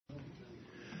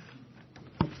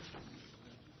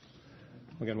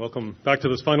Again, welcome back to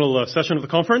this final session of the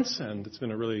conference, and it's been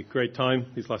a really great time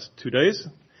these last 2 days.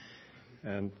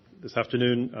 And this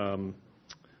afternoon,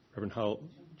 Reverend Hywel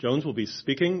Jones will be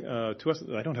speaking to us.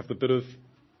 I don't have the bit of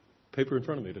paper in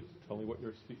front of me to tell me what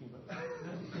you're speaking about.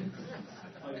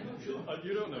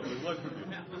 You don't know.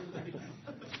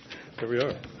 Here we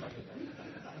are.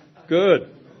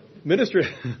 Good. Ministry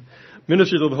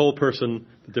to the whole person,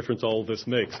 the difference all this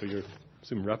makes. So you're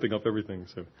wrapping up everything.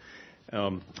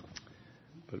 So.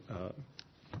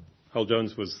 Hywel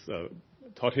Jones was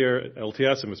taught here at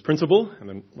LTS and was principal, and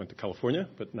then went to California,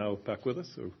 but now back with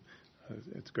us. So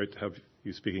it's great to have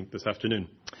you speaking this afternoon.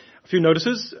 A few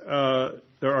notices.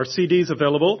 There are CDs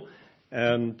available,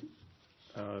 and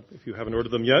if you haven't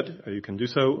ordered them yet, you can do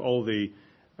so. All the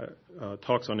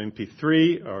talks on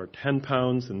MP3 are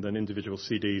 £10, and then individual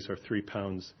CDs are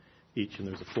 £3 each, and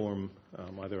there's a form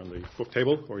either on the book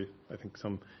table, or I think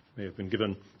some may have been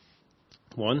given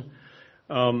one.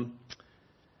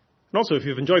 And also, if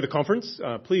you've enjoyed the conference,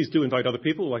 please do invite other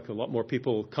people, like a lot more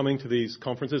people coming to these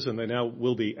conferences, and they now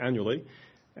will be annually.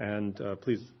 And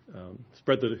please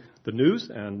spread the news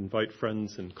and invite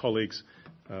friends and colleagues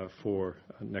for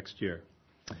next year.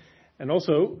 And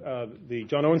also, the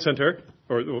John Owen Center,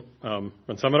 or run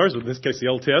seminars, in this case the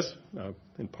LTS,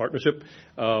 in partnership,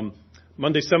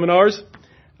 Monday seminars.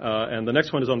 And the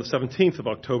next one is on the 17th of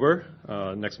October,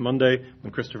 next Monday,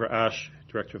 when Christopher Ashe,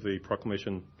 Director of the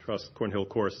Proclamation Trust Cornhill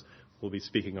course, will be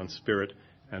speaking on Spirit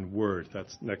and Word.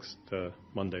 That's next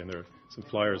Monday, and there are some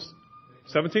flyers.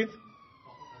 17th?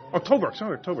 October.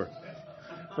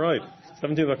 Right,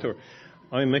 17th of October.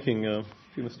 I'm making a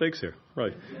few mistakes here.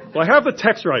 Right. Well, I have the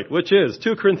text right, which is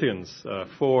 2 Corinthians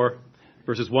 4,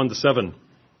 verses 1 to 7.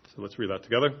 So let's read that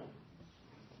together.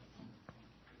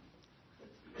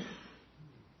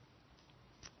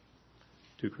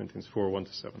 2 Corinthians 4, 1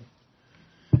 to 7.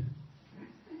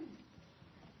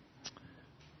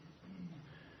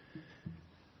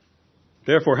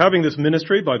 Therefore, having this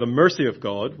ministry by the mercy of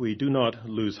God, we do not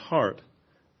lose heart,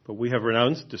 but we have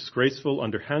renounced disgraceful,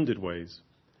 underhanded ways.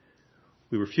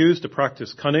 We refuse to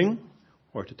practice cunning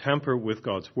or to tamper with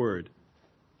God's word,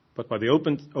 but by the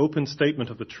open statement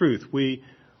of the truth, we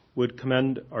would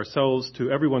commend ourselves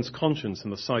to everyone's conscience in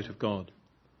the sight of God.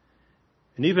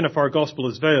 And even if our gospel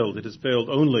is veiled, it is veiled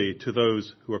only to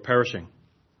those who are perishing.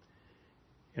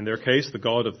 In their case, the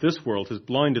God of this world has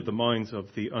blinded the minds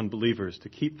of the unbelievers to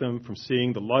keep them from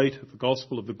seeing the light of the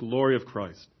gospel of the glory of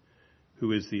Christ,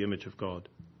 who is the image of God.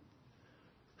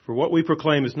 For what we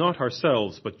proclaim is not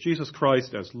ourselves, but Jesus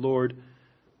Christ as Lord,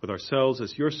 with ourselves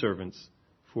as your servants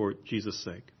for Jesus'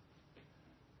 sake.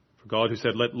 For God, who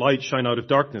said, "Let light shine out of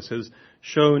darkness," has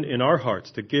shone in our hearts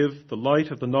to give the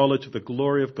light of the knowledge of the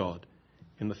glory of God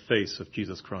in the face of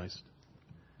Jesus Christ.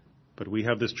 But we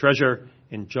have this treasure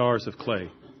in jars of clay,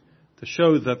 to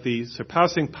show that the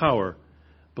surpassing power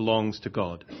belongs to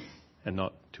God and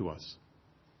not to us.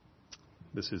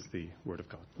 This is the word of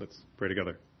God. Let's pray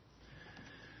together.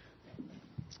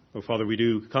 Oh, Father, we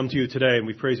do come to you today, and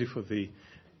we praise you for the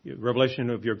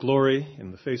revelation of your glory in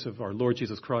the face of our Lord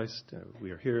Jesus Christ. We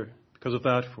are here because of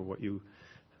that, for what you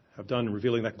have done in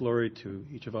revealing that glory to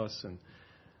each of us, and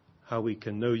how we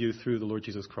can know you through the Lord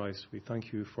Jesus Christ. We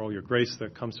thank you for all your grace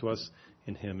that comes to us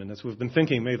in him. And as we've been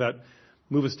thinking, may that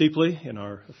move us deeply in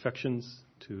our affections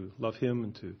to love him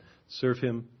and to serve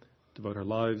him, devote our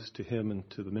lives to him and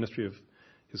to the ministry of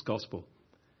his gospel.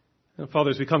 And Father,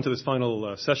 as we come to this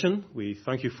final session, we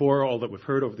thank you for all that we've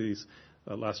heard over these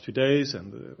last 2 days,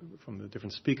 and from the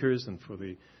different speakers, and from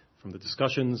the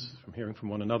discussions, from hearing from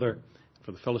one another,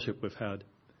 for the fellowship we've had.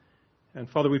 And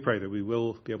Father, we pray that we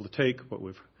will be able to take what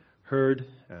we've heard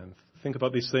and think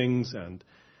about these things, and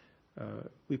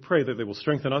we pray that they will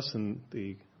strengthen us in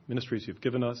the ministries you've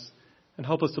given us, and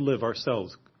help us to live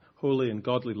ourselves holy and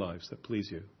godly lives that please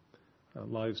you,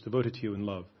 lives devoted to you in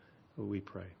love, we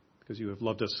pray, because you have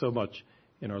loved us so much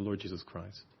in our Lord Jesus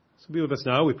Christ. So be with us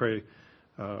now. We pray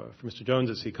for Mr. Jones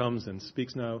as he comes and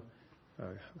speaks now.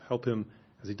 Help him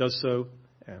as he does so,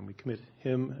 and we commit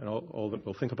him and all that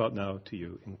we'll think about now to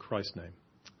you in Christ's name.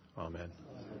 Amen.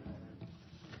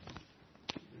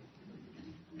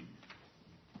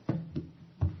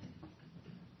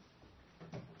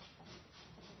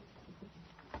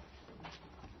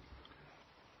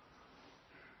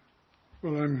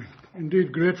 Well, I'm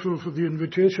indeed grateful for the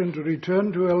invitation to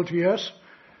return to LTS.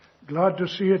 Glad to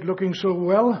see it looking so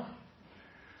well,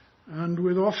 and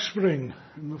with offspring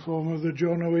in the form of the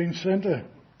John Owen Center.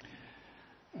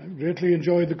 I've greatly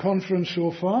enjoyed the conference so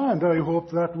far, and I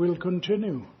hope that will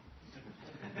continue.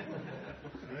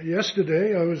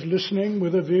 Yesterday, I was listening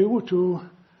with a view to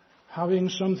having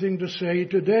something to say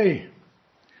today.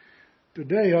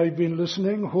 Today I've been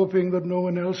listening, hoping that no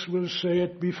one else will say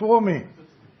it before me.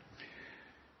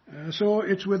 So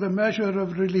it's with a measure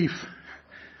of relief,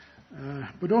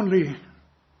 but only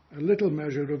a little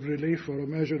measure of relief, or a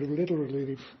measure of little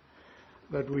relief,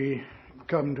 that we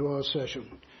come to our session.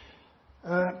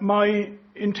 My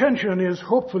intention is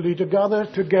hopefully to gather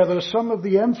together some of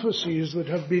the emphases that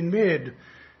have been made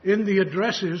in the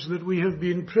addresses that we have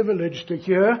been privileged to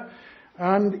hear,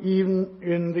 and even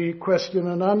in the question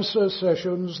and answer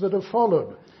sessions that have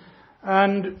followed,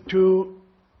 and to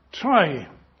try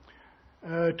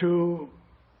to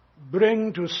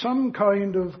bring to some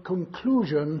kind of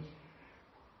conclusion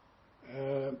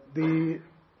the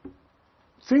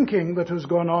thinking that has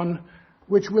gone on,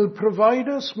 which will provide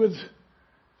us with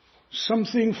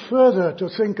something further to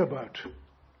think about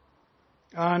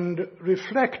and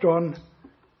reflect on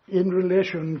in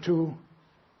relation to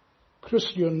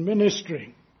Christian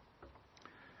ministry.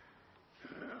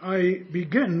 I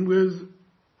begin with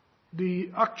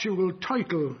the actual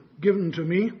title given to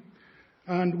me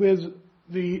and with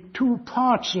the two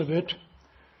parts of it,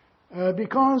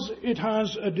 because it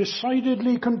has a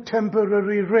decidedly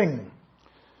contemporary ring.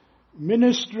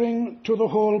 Ministering to the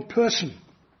whole person,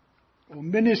 or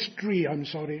ministry,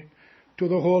 to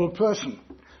the whole person.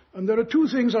 And there are two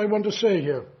things I want to say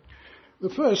here. The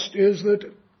first is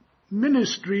that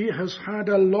ministry has had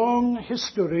a long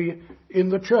history in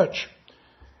the church.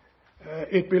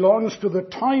 It belongs to the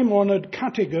time-honored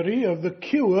category of the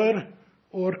cure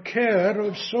or care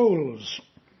of souls.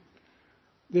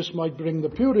 This might bring the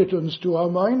Puritans to our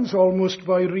minds almost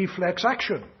by reflex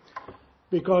action,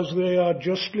 because they are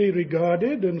justly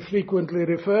regarded and frequently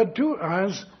referred to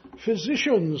as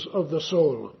physicians of the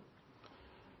soul.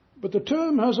 But the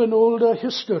term has an older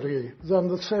history than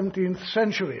the 17th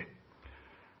century,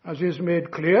 as is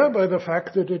made clear by the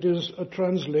fact that it is a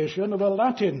translation of a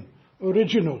Latin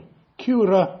original,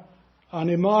 cura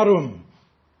animarum.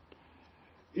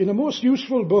 In a most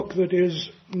useful book that is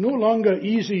no longer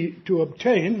easy to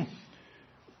obtain,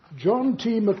 John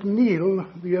T.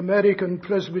 McNeill, the American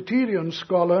Presbyterian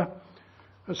scholar,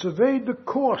 has surveyed the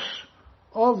course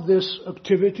of this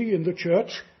activity in the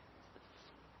church,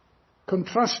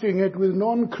 contrasting it with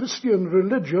non-Christian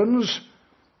religions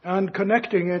and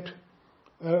connecting it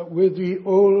with the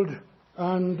Old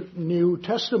and New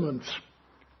Testaments.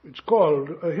 It's called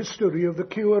A History of the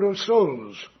Cure of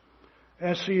Souls,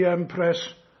 SEM Press,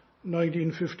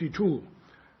 1952.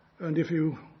 And if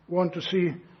you want to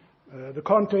see the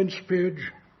contents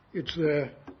page, it's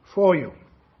there for you.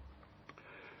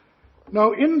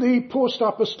 Now, in the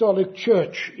post-apostolic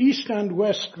church, East and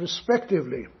West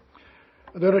respectively,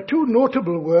 there are two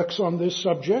notable works on this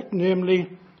subject,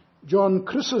 namely John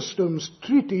Chrysostom's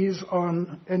treatise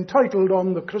entitled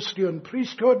On the Christian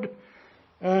Priesthood,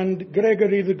 and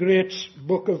Gregory the Great's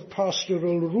book of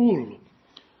Pastoral Rule.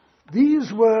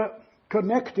 These were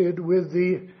connected with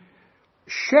the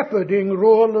shepherding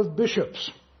role of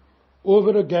bishops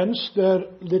over against their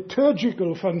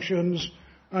liturgical functions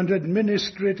and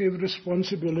administrative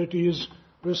responsibilities,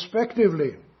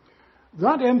 respectively.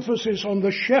 That emphasis on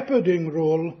the shepherding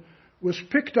role was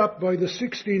picked up by the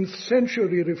 16th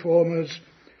century reformers,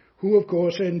 who of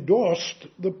course endorsed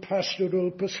the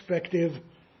pastoral perspective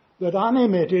that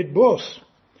animated both,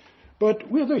 but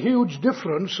with a huge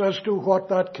difference as to what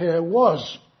that care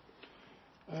was.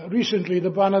 Recently, the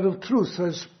Banner of Truth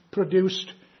has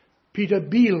produced Peter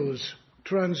Beale's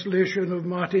translation of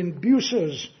Martin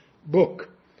Bucer's book,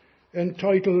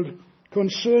 entitled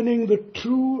Concerning the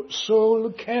True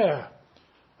Soul Care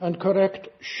and Correct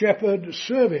Shepherd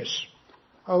Service,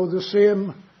 how the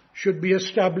same should be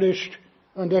established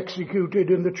and executed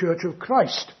in the Church of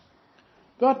Christ.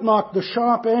 That marked the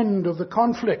sharp end of the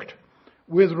conflict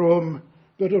with Rome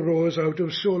that arose out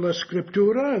of sola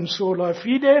scriptura and sola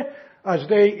fide as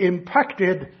they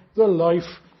impacted the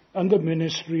life and the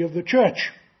ministry of the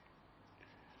church.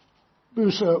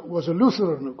 Bucer was a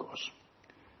Lutheran, of course.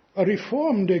 A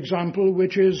Reformed example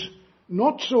which is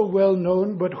not so well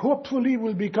known, but hopefully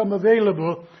will become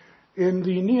available in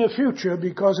the near future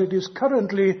because it is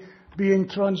currently being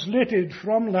translated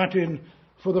from Latin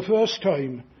for the first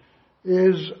time,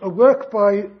 is a work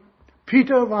by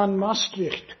Peter van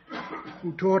Maastricht,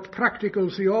 who taught practical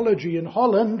theology in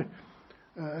Holland,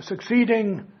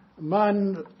 succeeding a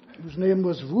man whose name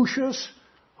was Voetius,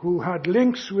 who had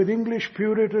links with English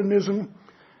Puritanism,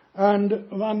 and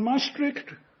Van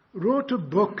Maastricht wrote a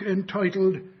book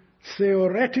entitled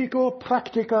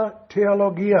Theoretico-Practica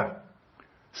Theologia,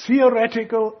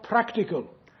 Theoretical Practical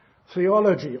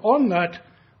Theology. On that,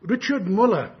 Richard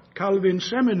Muller, Calvin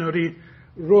Seminary,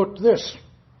 wrote this: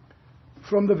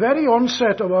 From the very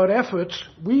onset of our efforts,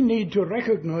 we need to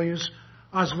recognize,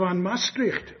 as Van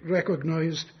Maastricht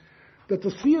recognized, that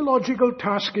the theological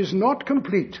task is not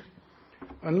complete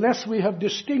unless we have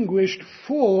distinguished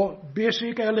 4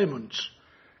 basic elements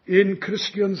in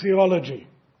Christian theology: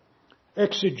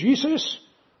 exegesis,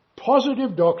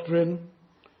 positive doctrine,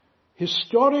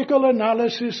 historical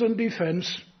analysis and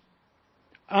defense,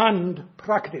 and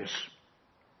practice.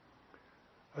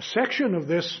 A section of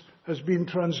this has been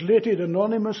translated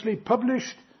anonymously,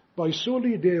 published by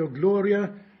Soli Deo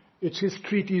Gloria. It's his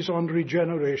treatise on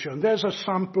regeneration. There's a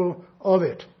sample of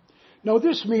it. Now,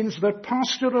 this means that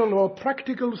pastoral or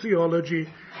practical theology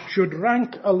should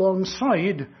rank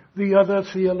alongside the other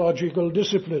theological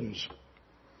disciplines.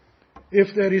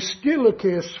 If there is still a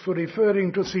case for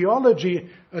referring to theology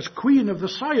as queen of the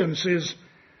sciences,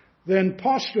 then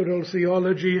pastoral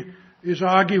theology is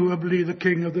arguably the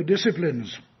king of the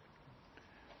disciplines.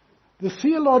 The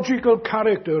theological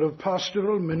character of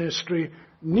pastoral ministry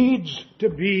needs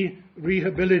to be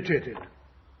rehabilitated.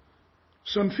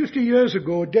 Some 50 years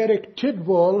ago, Derek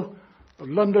Tidwall of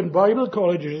London Bible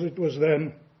College, as it was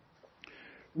then,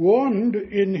 warned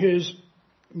in his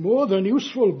more than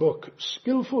useful book,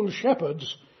 Skillful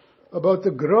Shepherds, about the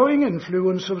growing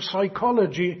influence of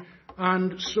psychology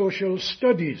and social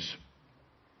studies.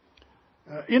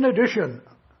 In addition,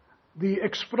 the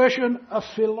expression "a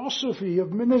philosophy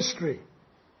of ministry"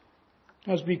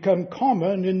 has become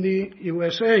common in the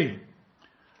USA,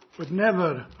 but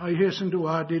never, I hasten to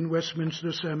add, in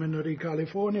Westminster Seminary,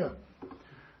 California.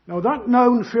 Now, that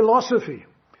noun philosophy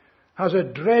has a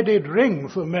dreaded ring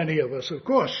for many of us, of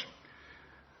course.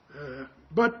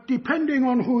 But depending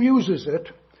on who uses it,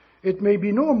 it may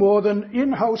be no more than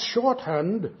in-house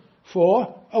shorthand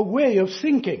for a way of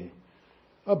thinking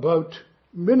about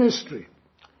ministry,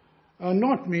 and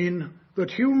not mean that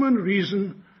human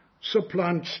reason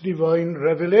supplants divine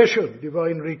revelation,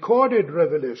 divine recorded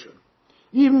revelation.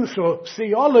 Even so,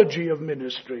 theology of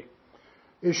ministry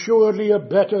is surely a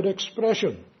better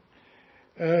expression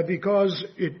because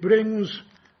it brings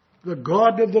the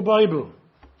God of the Bible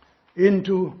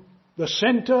into the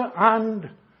center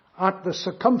and at the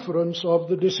circumference of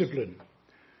the discipline.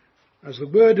 As the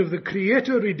word of the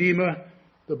Creator Redeemer,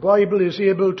 the Bible is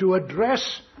able to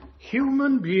address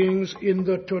human beings in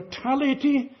the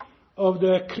totality of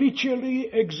their creaturely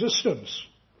existence,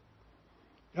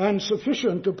 and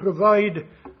sufficient to provide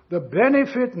the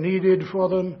benefit needed for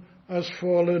them as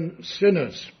fallen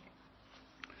sinners.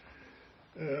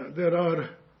 There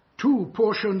are 2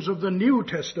 portions of the New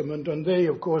Testament, and they,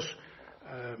 of course,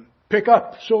 pick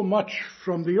up so much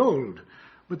from the Old.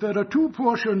 But there are 2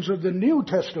 portions of the New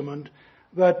Testament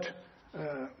that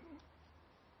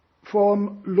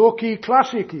form loci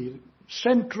classici,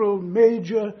 central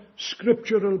major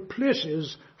scriptural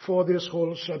places for this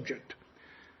whole subject.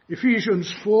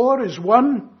 Ephesians 4 is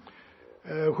one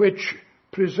which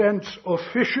presents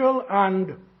official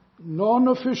and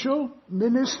non-official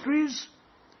ministries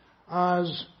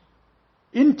as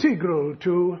integral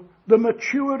to the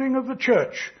maturing of the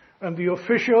church, and the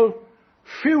official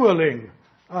fueling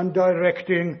and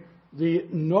directing the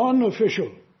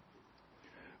non-official.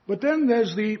 But then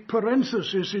there's the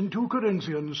parenthesis in 2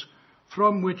 Corinthians,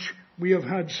 from which we have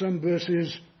had some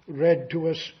verses read to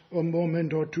us a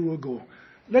moment or 2 ago.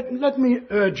 Let me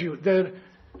urge you there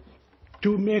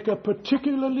to make a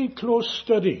particularly close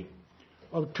study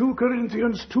of 2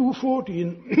 Corinthians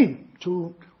 2:14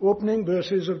 to opening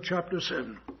verses of chapter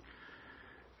 7.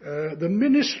 The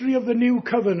ministry of the new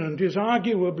covenant is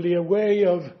arguably a way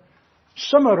of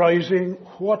summarizing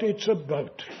what it's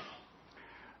about.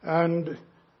 And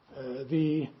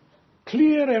the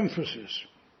clear emphasis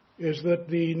is that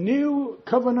the new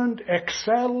covenant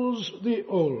excels the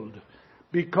old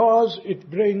because it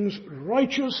brings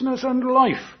righteousness and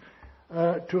life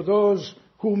to those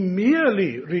who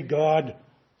merely regard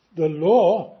the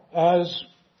law as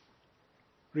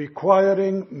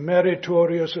requiring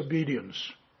meritorious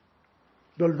obedience.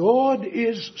 The Lord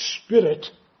is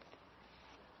Spirit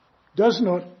does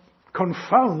not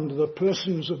confound the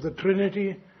persons of the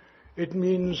Trinity. It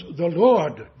means the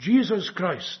Lord, Jesus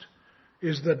Christ,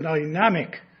 is the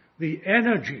dynamic, the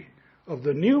energy of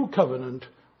the new covenant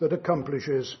that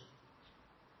accomplishes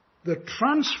the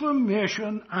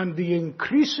transformation and the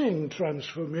increasing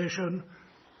transformation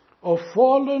of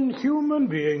fallen human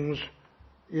beings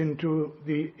into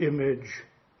the image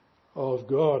of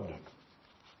God,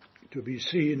 to be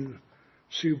seen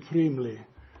supremely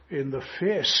in the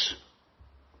face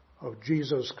of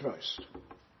Jesus Christ.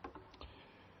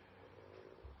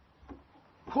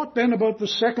 What then about the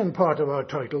second part of our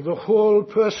title, the whole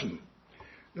person?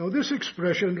 Now, this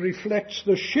expression reflects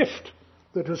the shift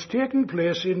that has taken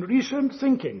place in recent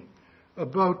thinking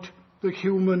about the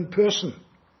human person.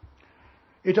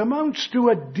 It amounts to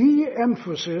a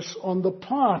de-emphasis on the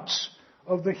parts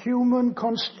of the human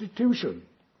constitution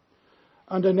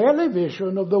and an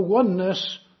elevation of the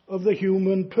oneness of the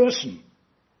human person.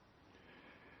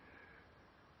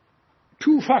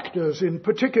 Two factors in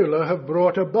particular have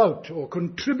brought about or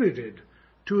contributed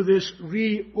to this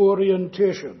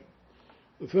reorientation.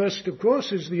 The first, of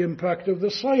course, is the impact of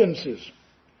the sciences.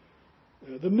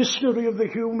 The mystery of the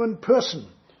human person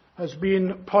has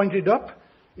been pointed up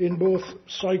in both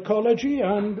psychology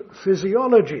and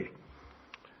physiology.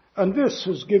 And this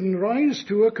has given rise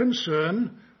to a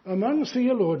concern among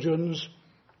theologians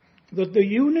that the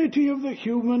unity of the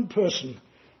human person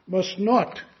must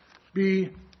not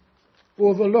be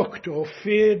overlooked or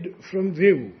fade from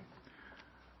view.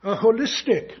 A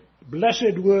holistic,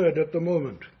 blessed word at the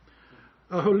moment,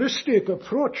 a holistic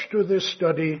approach to this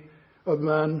study of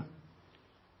man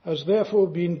has therefore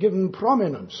been given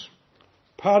prominence,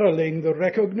 paralleling the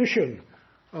recognition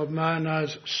of man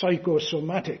as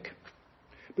psychosomatic.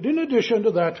 But in addition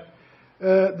to that,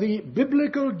 the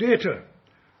biblical data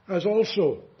has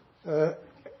also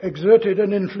exerted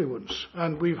an influence,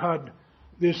 and we've had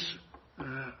this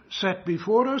set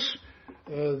before us,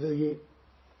 the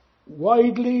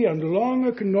widely and long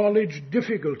acknowledged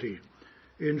difficulty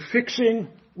in fixing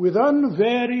with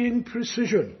unvarying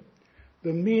precision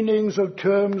the meanings of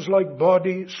terms like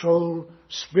body, soul,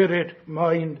 spirit,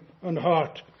 mind, and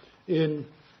heart in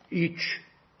each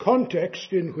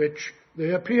context in which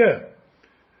they appear.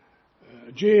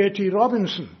 J.A.T.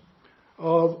 Robinson,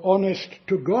 of honest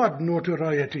to God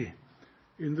notoriety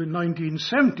in the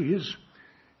 1970s,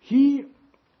 he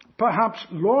perhaps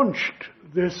launched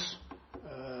this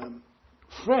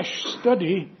fresh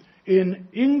study in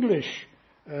English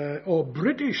or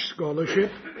British scholarship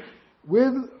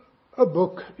with a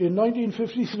book in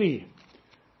 1953,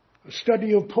 a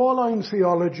study of Pauline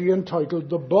theology entitled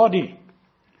The Body.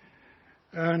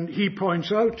 And he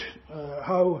points out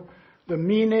how the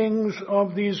meanings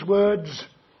of these words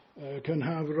can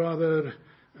have are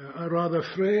rather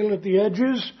frail at the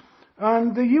edges,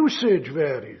 and the usage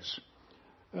varies.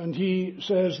 And he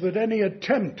says that any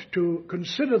attempt to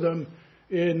consider them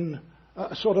in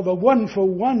a sort of a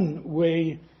one-for-one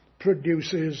way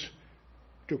produces,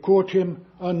 to quote him,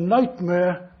 a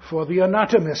nightmare for the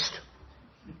anatomist.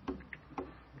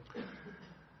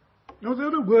 Now,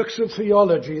 there are works of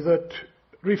theology that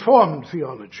Reformed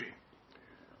theology,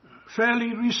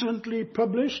 fairly recently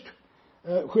published,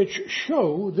 which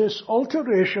show this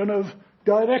alteration of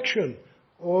direction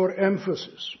or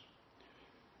emphasis.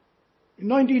 In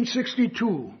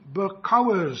 1962,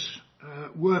 Berkouwer's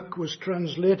work was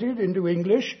translated into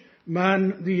English,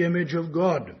 Man, the Image of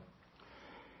God.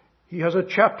 He has a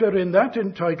chapter in that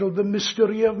entitled The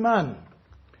Mystery of Man.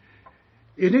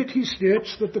 In it he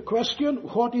states that the question,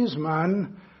 what is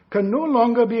man, can no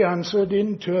longer be answered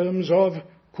in terms of,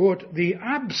 quote, the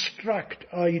abstract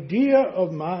idea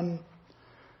of man,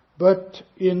 but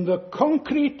in the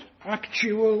concrete,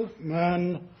 actual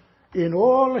man in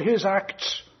all his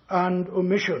acts and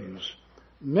omissions,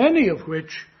 many of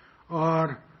which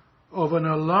are of an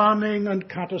alarming and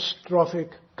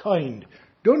catastrophic kind.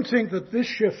 Don't think that this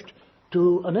shift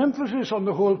to an emphasis on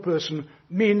the whole person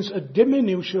means a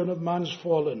diminution of man's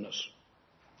fallenness.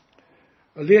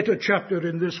 A later chapter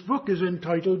in this book is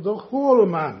entitled The Whole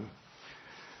Man,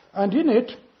 and in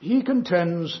it he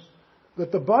contends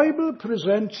that the Bible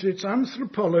presents its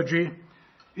anthropology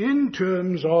in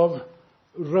terms of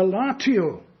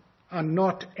relatio and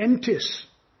not entis,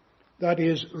 that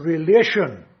is,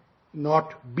 relation,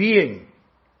 not being.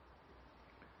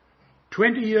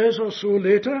 20 years or so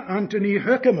later, Anthony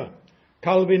Herkimer,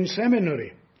 London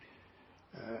Seminary,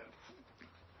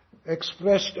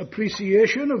 expressed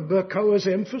appreciation of Berkouwer's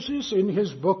emphasis in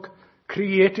his book,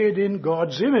 Created in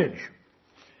God's Image.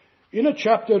 In a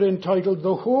chapter entitled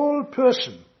The Whole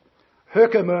Person,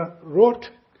 Herkimer wrote,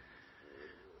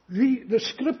 the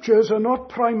scriptures are not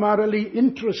primarily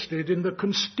interested in the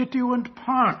constituent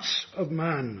parts of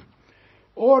man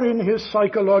or in his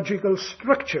psychological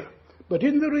structure, but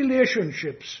in the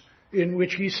relationships in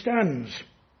which he stands.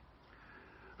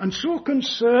 And so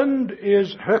concerned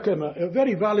is Herkimer, a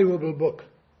very valuable book,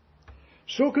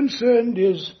 so concerned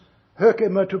is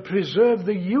Herkimer to preserve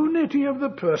the unity of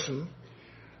the person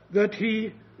that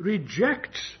he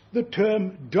rejects the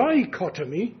term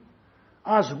dichotomy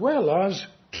as well as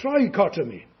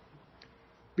trichotomy,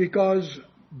 because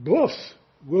both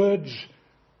words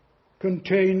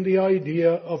contain the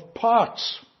idea of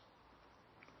parts.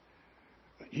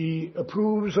 He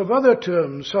approves of other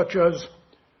terms such as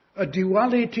a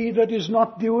duality that is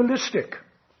not dualistic,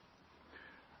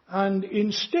 and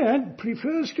instead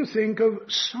prefers to think of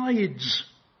sides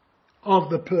of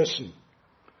the person,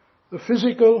 the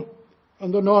physical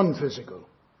and the non-physical.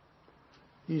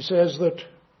 He says that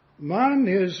man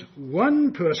is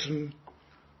one person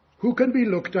who can be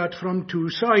looked at from two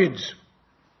sides,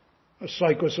 a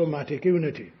psychosomatic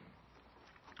unity.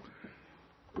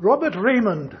 Robert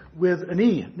Raymond, with an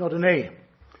E, not an A,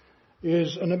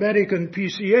 is an American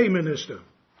PCA minister.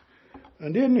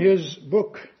 And in his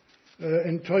book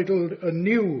entitled A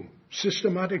New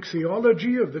Systematic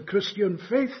Theology of the Christian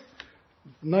Faith,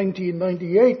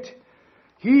 1998,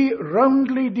 he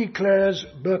roundly declares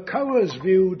Berkouwer's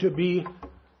view to be,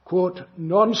 quote,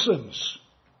 nonsense.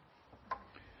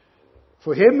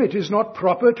 For him, it is not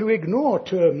proper to ignore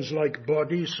terms like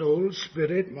body, soul,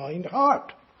 spirit, mind,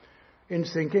 heart in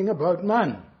thinking about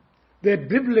man. They're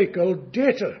biblical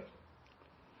data.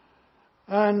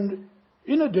 And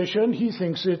in addition, he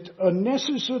thinks it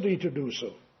unnecessary to do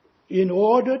so in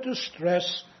order to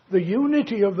stress the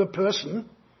unity of the person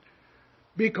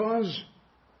because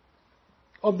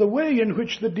of the way in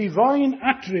which the divine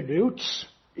attributes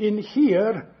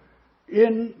inhere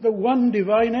in the one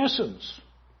divine essence.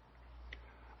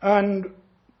 And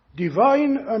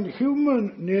divine and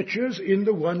human natures in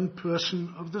the one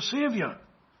person of the Saviour,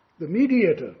 the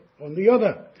mediator on the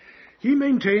other. He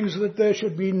maintains that there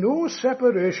should be no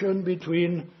separation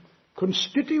between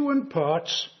constituent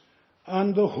parts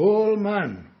and the whole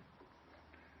man.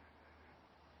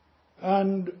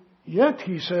 And yet,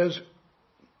 he says,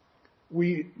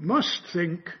 we must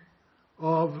think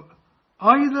of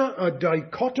either a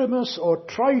dichotomous or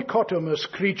trichotomous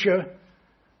creature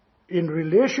in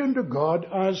relation to God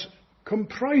as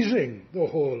comprising the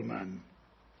whole man.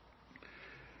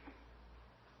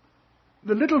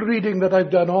 The little reading that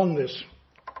I've done on this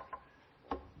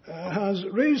has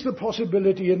raised the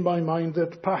possibility in my mind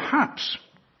that perhaps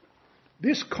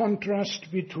this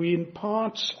contrast between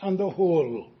parts and the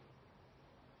whole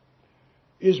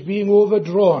is being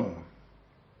overdrawn,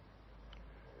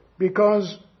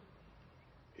 because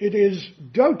it is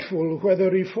doubtful whether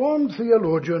Reformed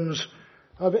theologians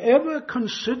have ever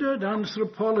considered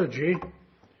anthropology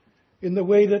in the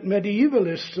way that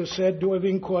medievalists are said to have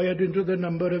inquired into the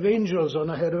number of angels on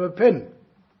a head of a pin.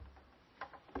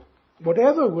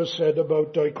 Whatever was said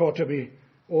about dichotomy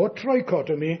or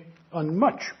trichotomy, and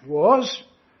much was,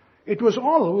 it was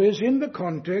always in the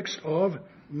context of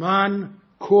man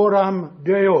coram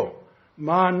Deo,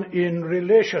 man in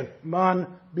relation, man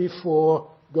before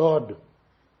God.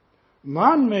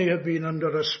 Man may have been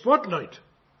under a spotlight,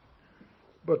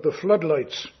 but the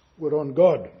floodlights were on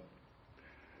God.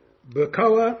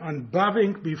 Berkouwer and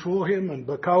Bavinck before him, and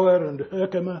Berkouwer and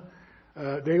Herkimer,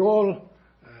 they all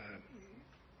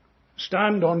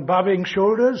stand on Bavinck's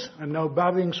shoulders, and now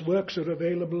Bavinck's works are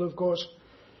available, of course.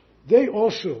 They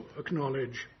also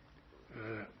acknowledge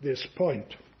this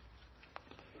point.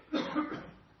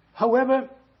 However,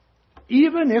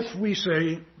 even if we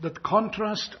say that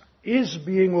contrast is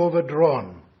being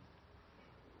overdrawn,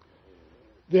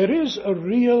 there is a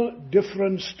real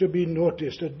difference to be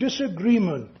noticed, a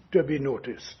disagreement to be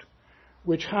noticed,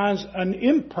 which has an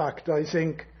impact, I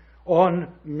think, on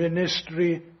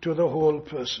ministry to the whole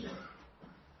person.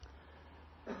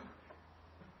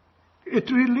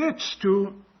 It relates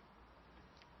to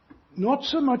not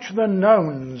so much the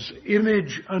nouns,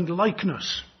 image and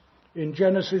likeness, in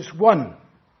Genesis 1,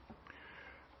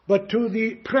 but to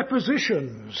the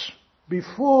prepositions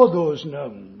before those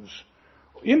nouns.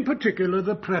 In particular,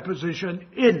 the preposition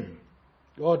in.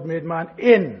 God made man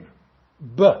in,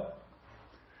 b.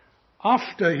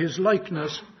 After his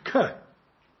likeness, k.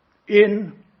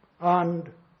 In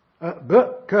and, b,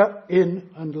 k, in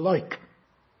and like.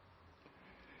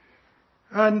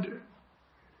 And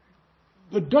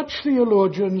the Dutch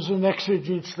theologians and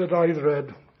exegetes that I've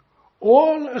read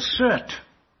all assert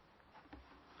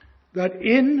that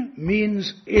in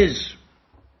means is.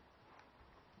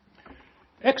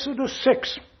 Exodus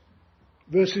 6,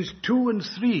 verses 2 and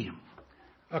 3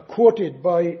 are quoted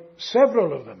by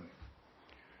several of them,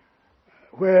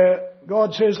 where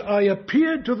God says, I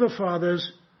appeared to the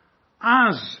fathers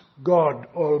as God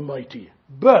Almighty,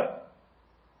 but.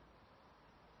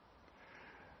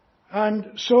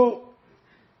 And so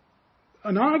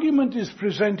an argument is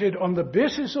presented on the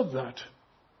basis of that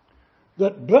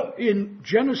but in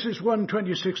Genesis 1,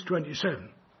 26, 27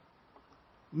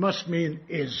 must mean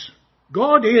is.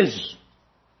 God is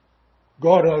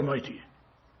God Almighty.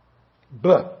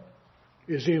 But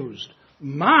is used.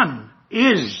 Man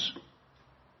is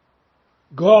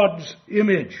God's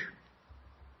image.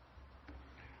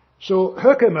 So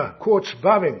Herkimer quotes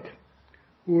Bavinck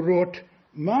who wrote,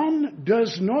 "Man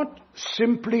does not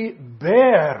simply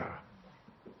bear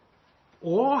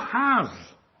or have,"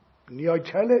 and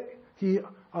he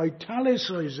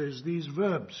italicizes these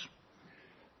verbs,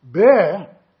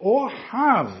 "bear or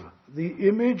have the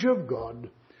image of God,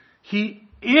 he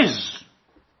is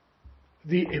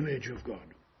the image of God."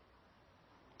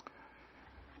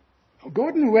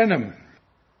 Gordon Wenham,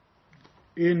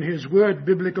 in his Word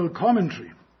Biblical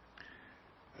Commentary,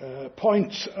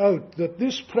 points out that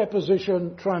this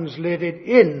preposition translated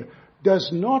 "in"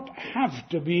 does not have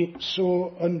to be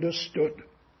so understood.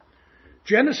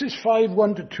 Genesis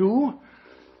 5:1-2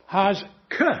 has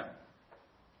 "k"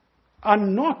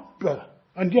 and not "b,"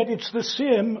 and yet it's the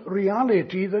same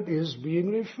reality that is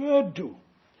being referred to.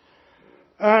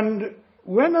 And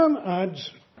Wenham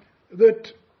adds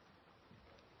that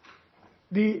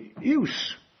the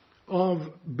use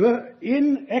of "b"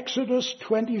 in Exodus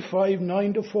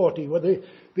 25:9-40, where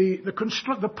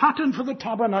the pattern for the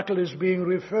tabernacle is being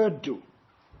referred to.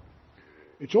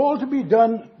 It's all to be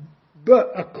done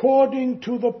but according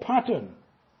to the pattern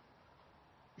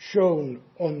shown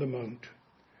on the mount.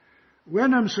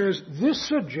 Wenham says this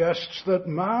suggests that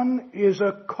man is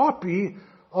a copy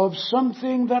of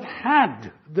something that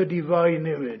had the divine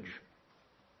image,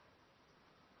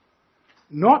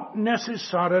 not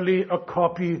necessarily a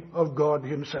copy of God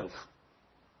himself.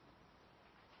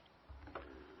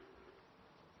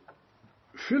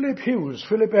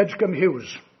 Philip Edgecombe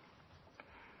Hughes,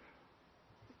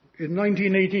 in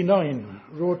 1989,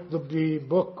 wrote the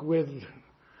book with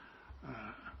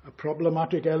a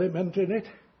problematic element in it,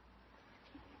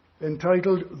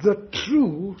 entitled "The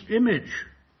True Image: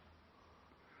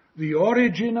 The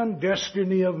Origin and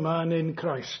Destiny of Man in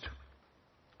Christ."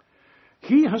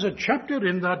 He has a chapter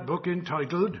in that book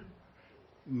entitled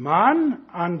 "Man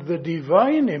and the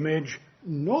Divine Image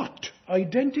Not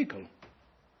Identical."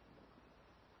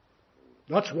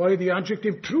 That's why the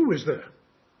adjective "true" is there.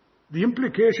 The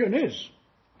implication is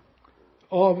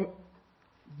of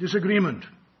disagreement.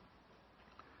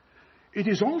 It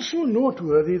is also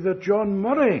noteworthy that John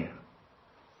Murray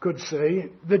could say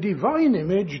the divine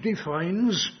image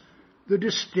defines the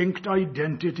distinct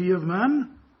identity of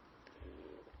man,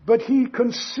 but he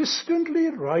consistently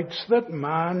writes that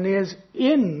man is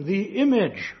in the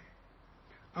image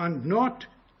and not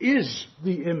is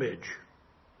the image,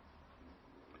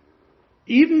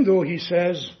 even though he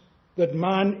says that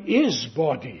man is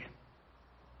body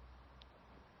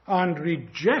and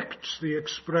rejects the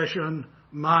expression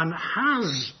 "man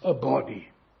has a body"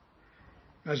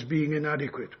 as being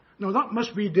inadequate. Now that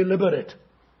must be deliberate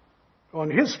on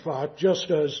his part,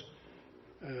 just as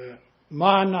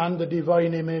man and the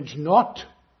divine image not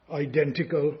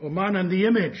identical, or man and the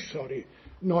image,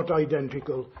 not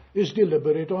identical, is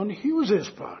deliberate on Hughes's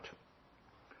part.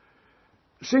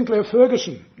 Sinclair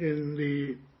Ferguson, in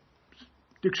the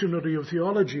Dictionary of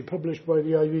Theology published by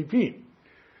the IVP,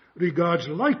 regards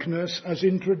likeness as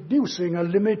introducing a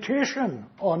limitation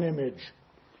on image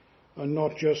and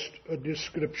not just a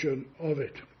description of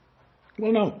it.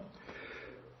 Well now,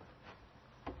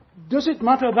 does it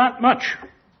matter that much?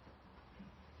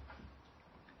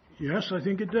 Yes, I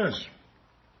think it does.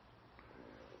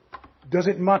 Does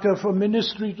it matter for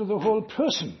ministry to the whole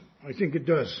person? I think it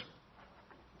does.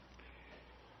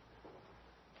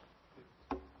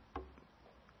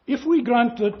 If we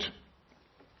grant that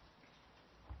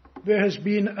there has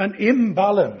been an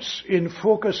imbalance in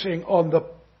focusing on the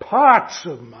parts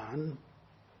of man,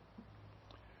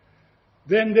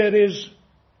 then there is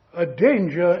a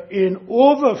danger in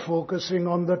over-focusing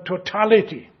on the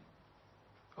totality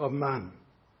of man.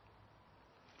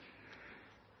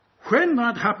 When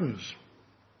that happens,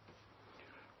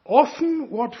 often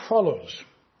what follows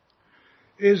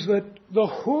is that the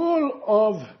whole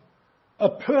of a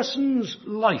person's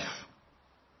life,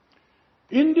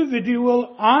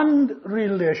 individual and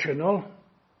relational,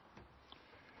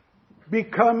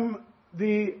 become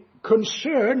the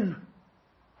concern,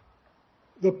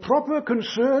 the proper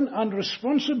concern and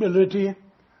responsibility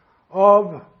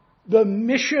of the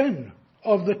mission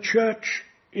of the church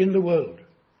in the world.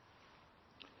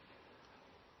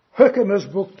 Herkimer's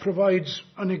book provides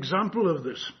an example of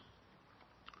this.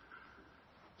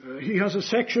 He has a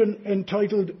section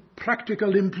entitled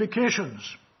 "Practical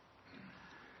Implications."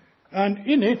 And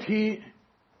in it he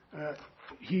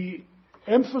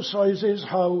emphasizes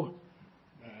how,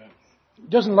 he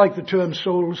doesn't like the term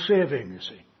soul saving, you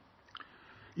see.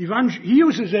 He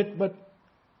uses it, but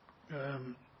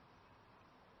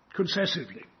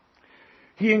concessively.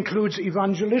 He includes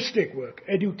evangelistic work,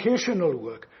 educational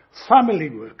work, family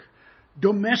work,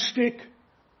 domestic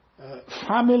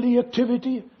family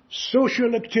activity,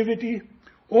 social activity,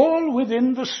 all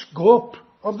within the scope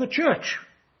of the church,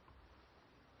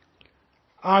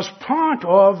 as part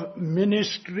of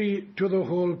ministry to the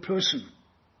whole person.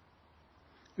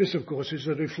 This, of course, is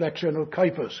a reflection of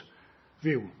Kuyper's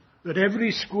view, that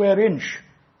every square inch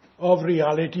of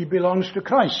reality belongs to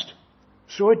Christ.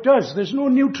 So it does. There's no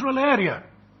neutral area.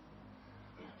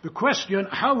 The question,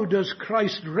 how does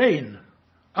Christ reign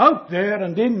out there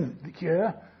and in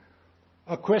here,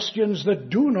 are questions that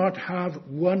do not have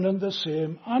one and the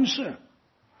same answer.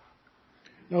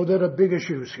 Now, there are big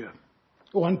issues here.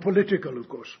 Oh, and political, of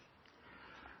course,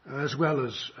 as well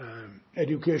as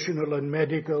educational and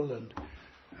medical and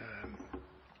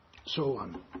so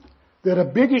on. There are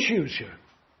big issues here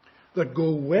that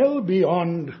go well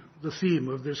beyond the theme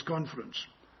of this conference.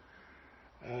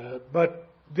 But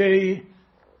they,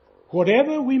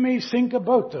 whatever we may think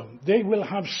about them, they will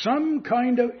have some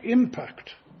kind of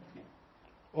impact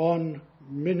on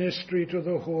ministry to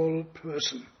the whole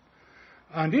person.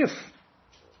 And if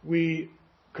we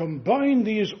combine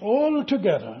these all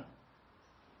together,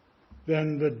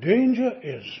 then the danger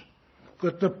is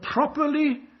that the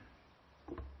properly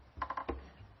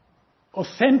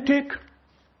authentic,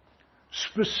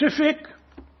 specific,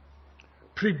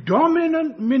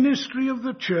 predominant ministry of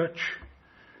the church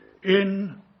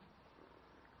in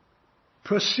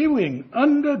pursuing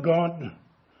under God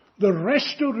the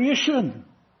restoration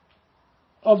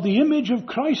of the image of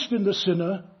Christ in the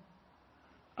sinner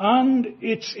and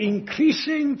its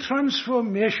increasing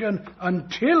transformation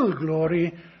until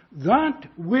glory, that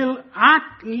will at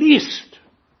least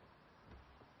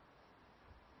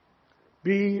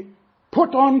be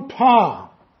put on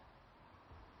par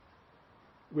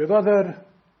with other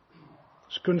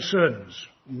concerns,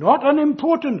 not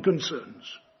unimportant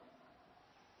concerns,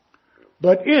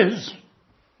 but is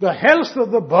the health of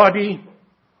the body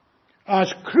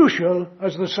as crucial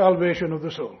as the salvation of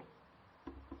the soul.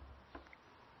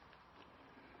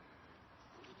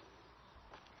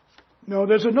 Now,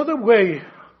 there's another way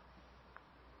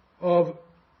of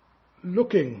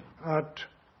looking at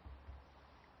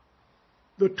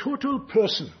the total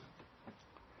person,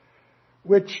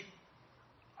 which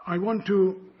I want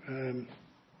to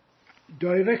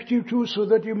direct you to so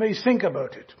that you may think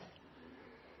about it.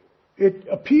 It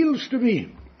appeals to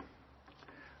me.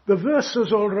 The verse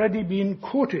has already been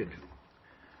quoted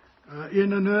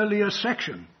in an earlier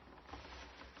section.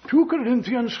 2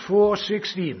 Corinthians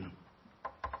 4:16.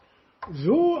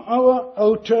 Though our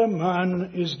outer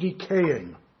man is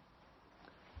decaying,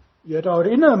 yet our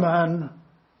inner man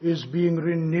is being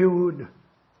renewed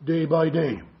day by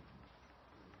day.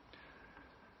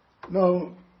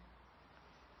 Now,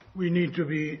 we need to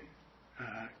be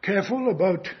careful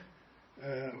about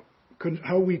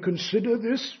how we consider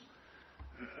this.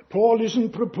 Paul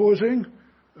isn't proposing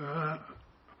a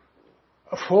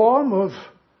form of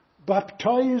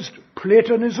baptized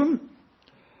Platonism,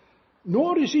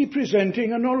 nor is he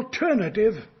presenting an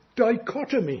alternative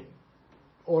dichotomy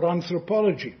or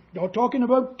anthropology. Now, talking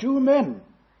about two men.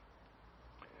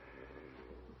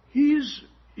 He's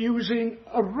using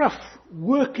a rough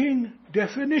working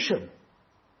definition,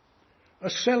 a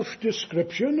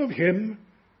self-description of him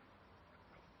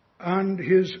and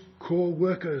his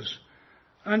co-workers.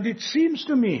 And it seems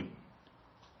to me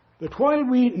that while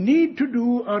we need to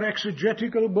do our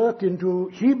exegetical work into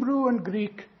Hebrew and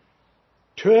Greek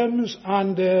terms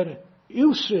and their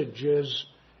usages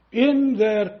in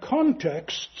their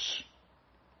contexts,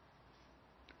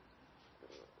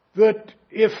 that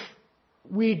if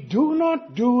we do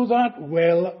not do that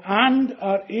well and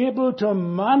are able to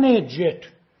manage it,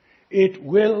 it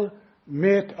will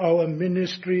make our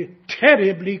ministry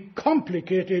terribly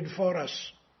complicated for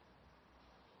us.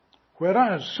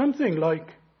 Whereas something like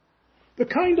the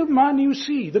kind of man you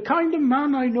see, the kind of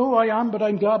man I know I am, but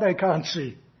I'm glad I can't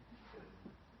see,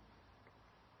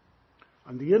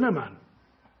 and the inner man,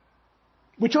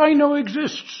 which I know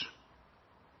exists,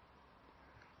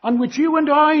 and which you and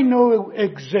I know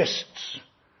exists,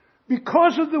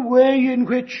 because of the way in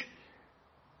which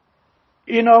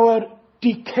in our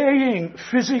decaying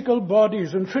physical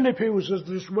bodies, and Philip Hughes has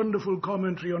this wonderful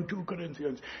commentary on 2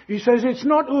 Corinthians. He says it's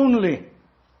not only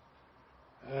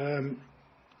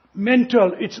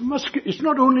mental, it's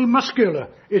not only muscular,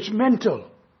 it's mental.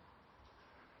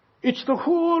 It's the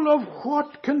whole of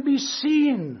what can be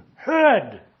seen,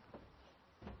 heard,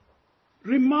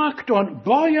 remarked on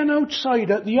by an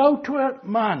outsider, the outward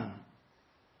man.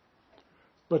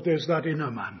 But there's that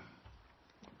inner man.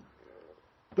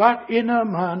 That inner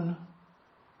man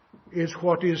is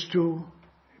what is to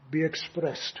be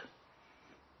expressed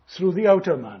through the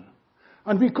outer man.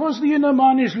 And because the inner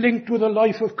man is linked with the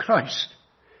life of Christ,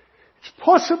 it's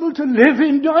possible to live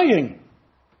in dying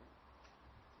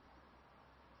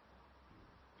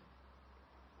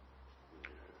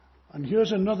And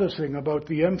here's another thing about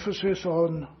the emphasis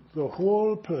on the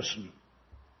whole person.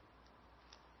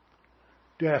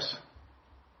 Death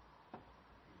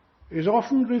is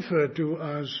often referred to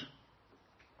as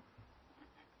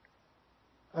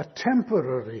a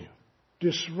temporary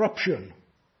disruption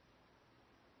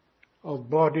of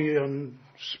body and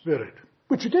spirit,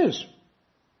 which it is.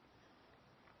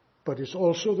 But it's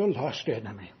also the last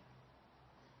enemy.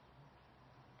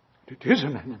 It is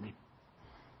an enemy.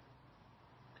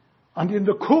 And in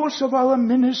the course of our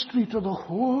ministry to the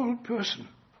whole person,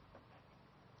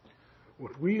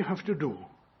 what we have to do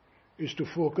is to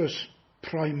focus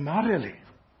primarily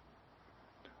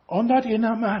on that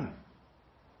inner man,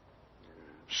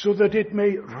 so that it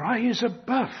may rise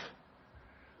above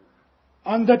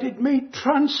and that it may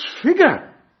transfigure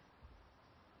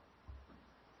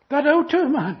that outer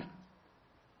man,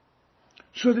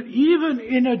 so that even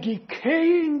in a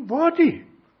decaying body,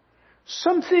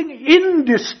 something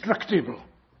indestructible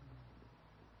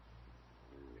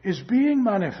is being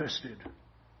manifested.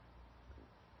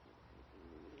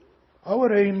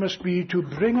 Our aim must be to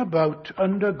bring about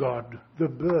under God the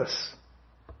birth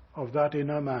of that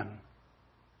inner man,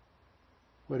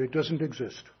 where it doesn't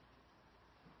exist,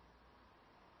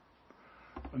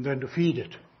 and then to feed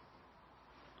it,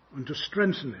 and to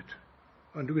strengthen it,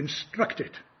 and to instruct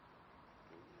it,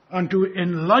 and to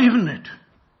enliven it,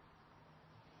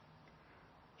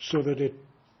 so that it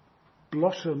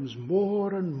blossoms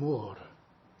more and more,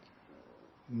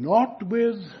 not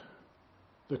with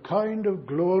the kind of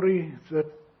glory that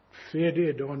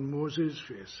faded on Moses'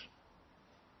 face,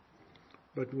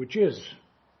 but which is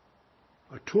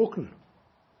a token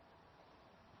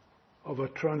of a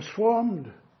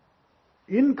transformed,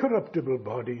 incorruptible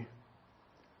body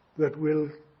that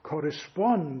will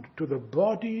correspond to the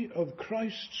body of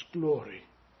Christ's glory,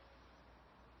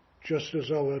 just as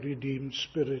our redeemed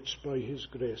spirits by his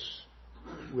grace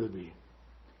will be.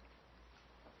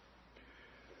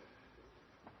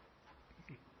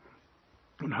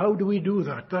 And how do we do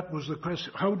that? That was the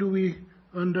question. How do we,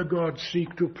 under God,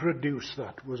 seek to produce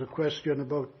that? Was a question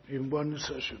about in one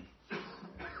session.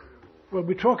 Well,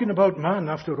 we're talking about man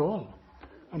after all.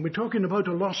 And we're talking about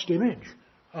a lost image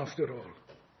after all.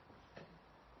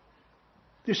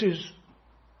 This is,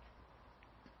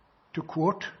 to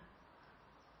quote,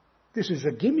 this is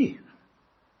a gimme.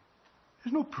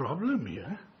 There's no problem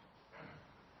here.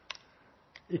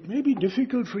 It may be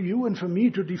difficult for you and for me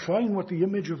to define what the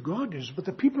image of God is, but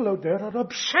the people out there are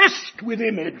obsessed with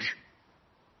image.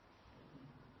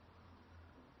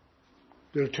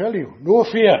 They'll tell you, no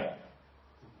fear.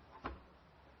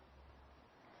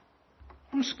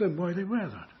 Ask them why they wear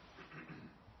that.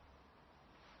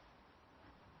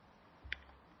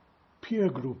 Peer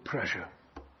group pressure.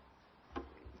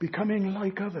 Becoming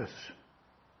like others.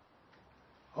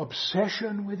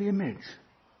 Obsession with image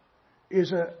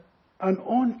is an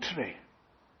entree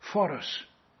for us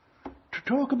to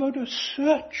talk about a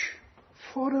search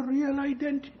for a real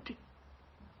identity.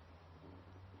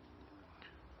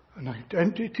 An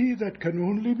identity that can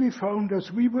only be found,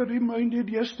 as we were reminded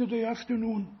yesterday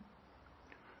afternoon,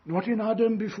 not in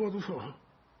Adam before the fall,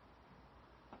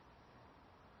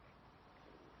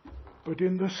 but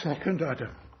in the second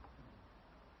Adam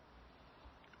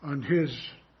and his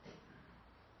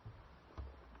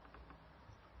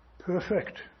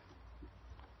perfect,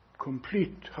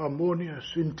 complete, harmonious,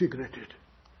 integrated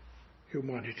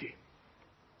humanity.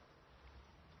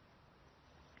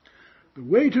 The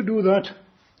way to do that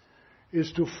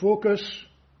is to focus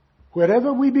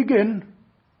wherever we begin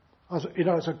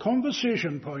as a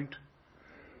conversation point.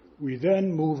 We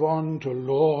then move on to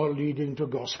law leading to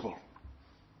gospel.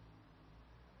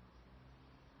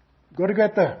 Got to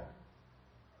get there.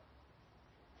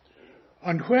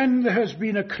 And when there has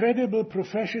been a credible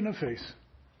profession of faith,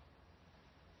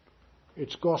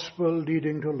 it's gospel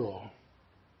leading to law.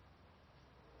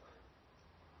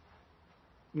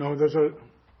 Now,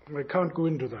 I can't go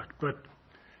into that, but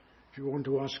if you want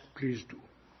to ask, please do.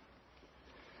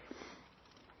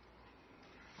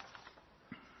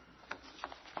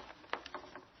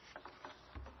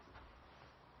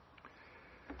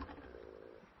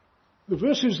 The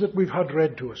verses that we've had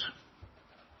read to us.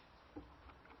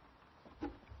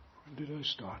 When did I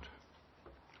start?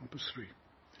 Number 3.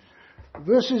 The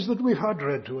verses that we've had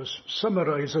read to us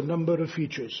summarize a number of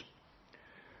features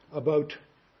about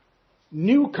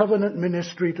new covenant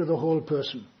ministry to the whole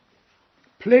person.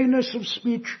 Plainness of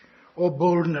speech or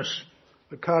boldness,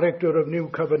 the character of new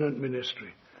covenant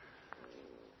ministry.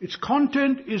 Its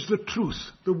content is the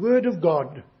truth, the word of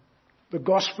God, the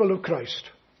gospel of Christ.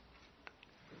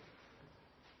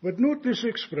 But note this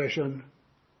expression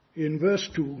in verse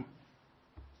 2.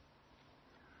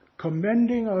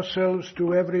 commending ourselves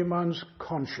to every man's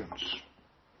conscience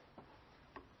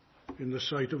in the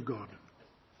sight of God.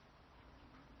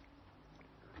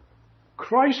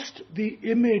 Christ, the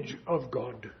image of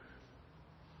God,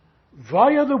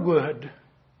 via the Word,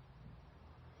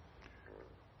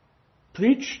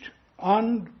 preached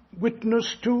and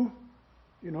witnessed to,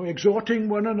 exhorting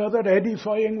one another,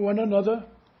 edifying one another.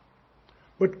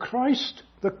 But Christ,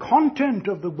 the content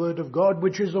of the Word of God,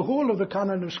 which is the whole of the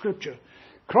canon of Scripture,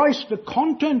 Christ, the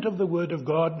content of the Word of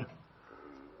God,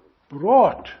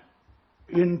 brought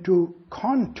into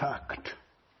contact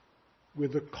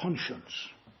with the conscience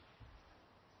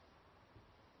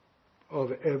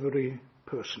of every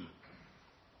person.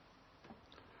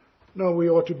 Now we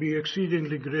ought to be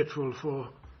exceedingly grateful for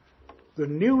the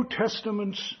New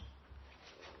Testament's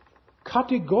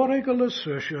categorical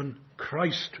assertion,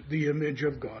 Christ, the image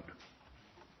of God.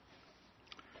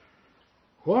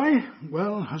 Why?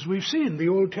 Well, as we've seen, the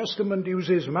Old Testament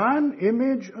uses man,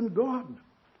 image, and God.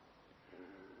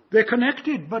 They're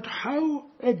connected, but how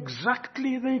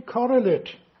exactly they correlate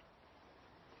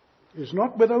is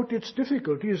not without its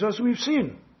difficulties, as we've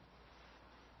seen.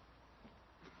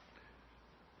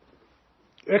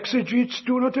 Exegetes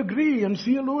do not agree, and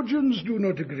theologians do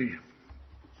not agree.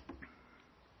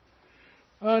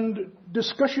 And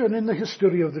discussion in the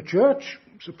history of the church,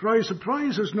 surprise,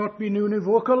 surprise, has not been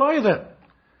univocal either.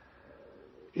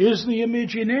 Is the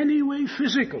image in any way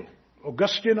physical?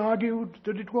 Augustine argued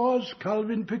that it was.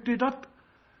 Calvin picked it up.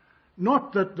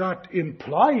 Not that that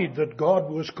implied that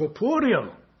God was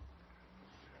corporeal,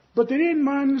 but that in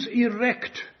man's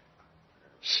erect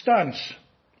stance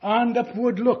and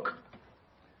upward look,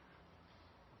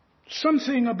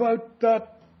 something about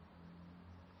that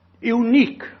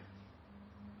unique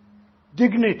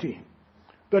dignity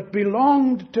that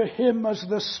belonged to him as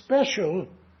the special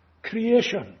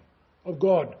creation of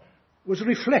God was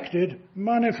reflected,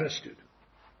 manifested.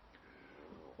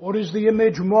 Or is the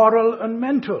image moral and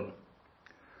mental?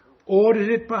 Or is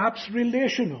it perhaps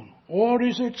relational? Or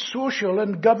is it social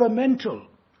and governmental?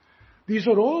 These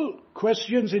are all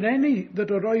questions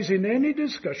that arise in any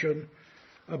discussion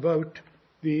about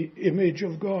the image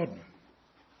of God.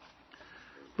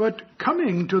 But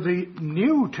coming to the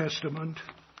New Testament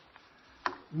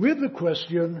with the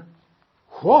question,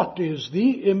 what is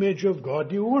the image of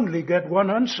God? You only get one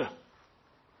answer.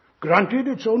 Granted,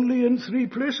 it's only in 3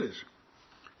 places,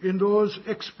 in those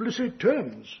explicit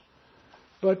terms.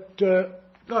 But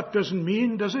that doesn't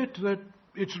mean, does it, that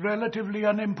it's relatively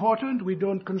unimportant? We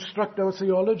don't construct our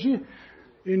theology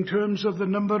in terms of the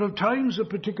number of times a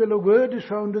particular word is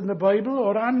found in the Bible,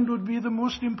 or and would be the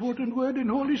most important word in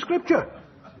Holy Scripture.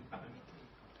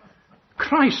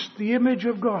 Christ, the image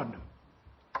of God.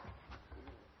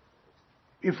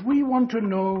 If we want to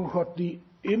know what the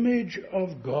image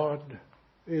of God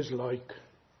is like,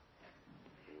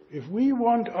 if we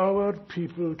want our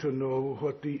people to know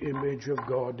what the image of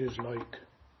God is like,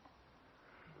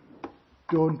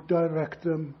 don't direct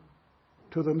them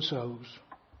to themselves.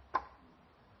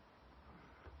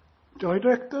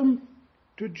 Direct them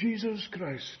to Jesus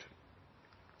Christ,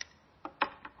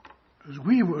 as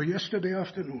we were yesterday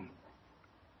afternoon.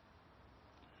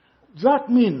 That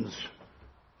means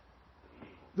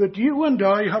that you and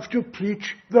I have to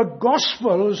preach the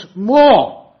Gospels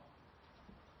more.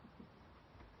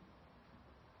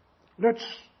 Let's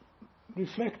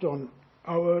reflect on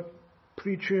our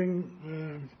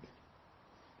preaching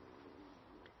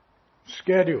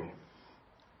schedule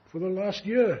for the last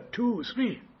year, 2,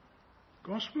 3.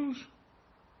 Gospels?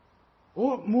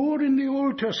 Or more in the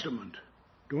Old Testament.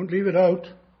 Don't leave it out.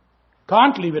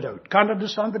 Can't leave it out. Can't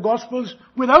understand the Gospels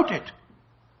without it.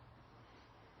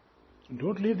 And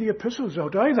don't leave the epistles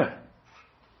out either.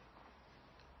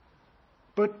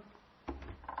 But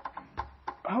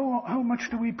how much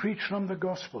do we preach from the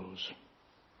Gospels?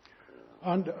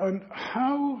 And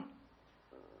how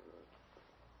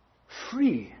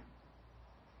free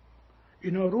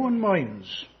in our own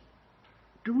minds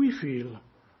do we feel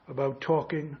about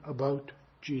talking about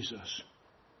Jesus?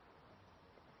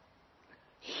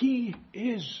 He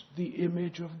is the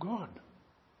image of God.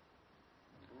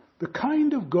 The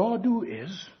kind of God who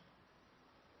is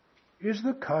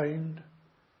the kind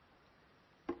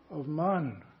of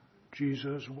man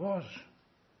Jesus was.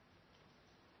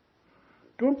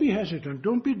 Don't be hesitant,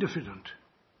 don't be diffident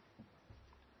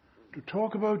to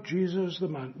talk about Jesus the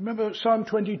man. Remember, Psalm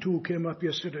 22 came up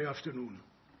yesterday afternoon.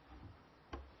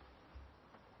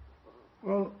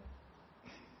 Well,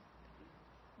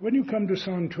 when you come to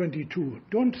Psalm 22,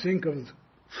 don't think of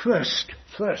first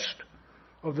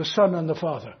of the Son and the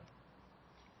Father.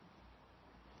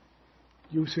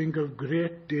 You think of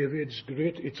great David's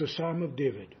it's a Psalm of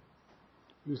David.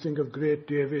 You think of great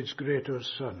David's greater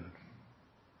son,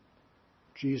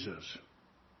 Jesus,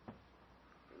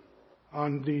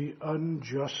 and the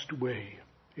unjust way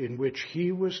in which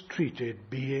he was treated,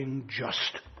 being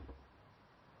just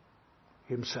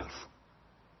himself.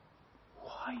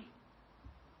 Why?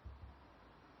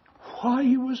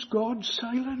 Why was God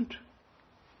silent?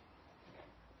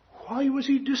 Why was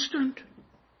he distant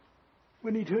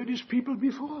when he'd heard his people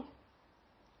before?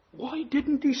 Why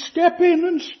didn't he step in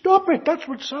and stop it? That's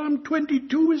what Psalm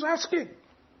 22 is asking.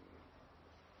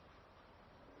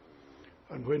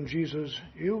 And when Jesus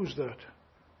used that,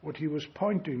 what he was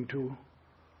pointing to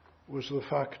was the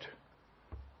fact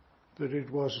that it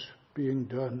was being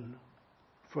done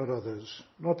for others.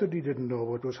 Not that he didn't know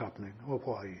what was happening or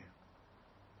why.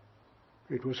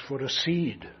 It was for a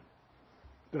seed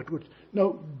that would...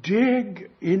 Now,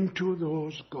 dig into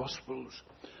those Gospels.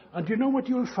 And you know what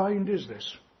you'll find is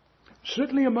this.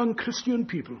 Certainly among Christian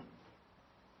people,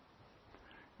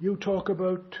 you talk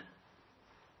about,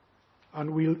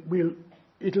 and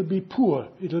it'll be poor,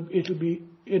 it'll be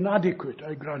inadequate,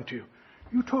 I grant you.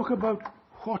 You talk about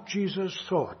what Jesus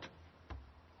thought,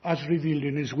 as revealed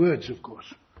in his words, of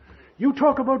course. You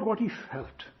talk about what he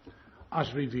felt,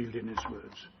 as revealed in his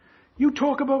words. You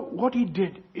talk about what he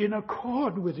did in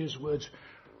accord with his words.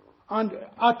 And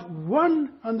at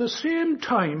one and the same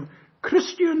time,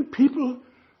 Christian people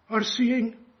are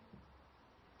seeing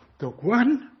the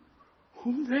one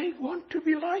whom they want to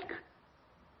be like.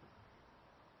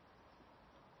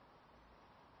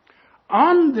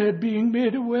 And they're being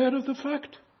made aware of the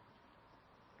fact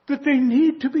that they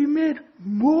need to be made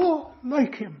more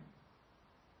like him.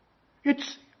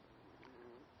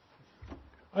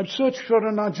 I've searched for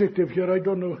an adjective here, I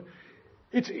don't know.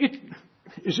 Is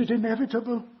it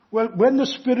inevitable? Well, when the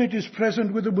Spirit is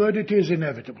present with the Word, it is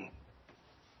inevitable.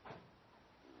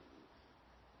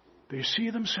 They see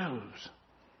themselves.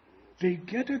 They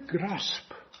get a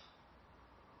grasp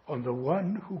on the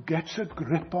one who gets a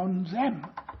grip on them.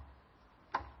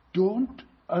 Don't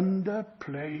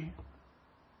underplay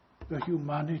the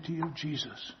humanity of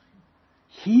Jesus.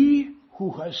 He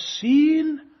who has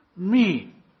seen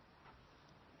me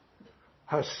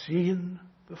has seen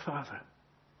the Father.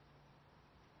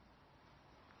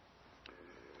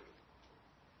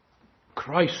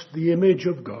 Christ, the image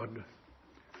of God,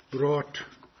 brought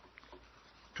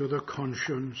to the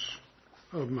conscience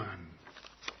of man.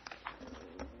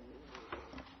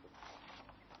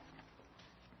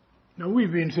 Now,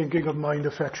 we've been thinking of mind,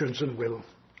 affections, and will,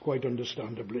 quite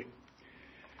understandably.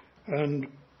 And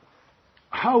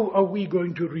how are we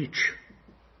going to reach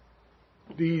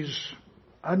these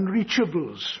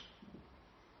unreachables?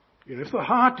 You know, if the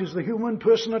heart is the human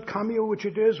person at cameo, which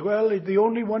it is, well, the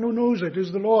only one who knows it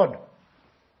is the Lord.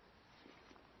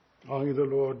 I, the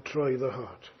Lord, try the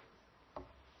heart.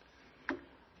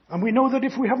 And we know that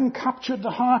if we haven't captured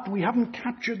the heart, we haven't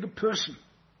captured the person.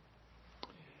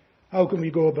 How can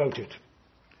we go about it?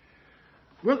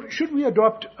 Well, should we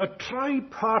adopt a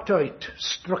tripartite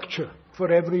structure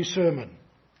for every sermon?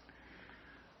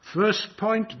 First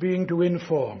point being to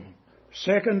inform.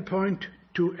 Second point,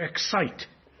 to excite.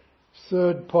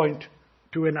 Third point,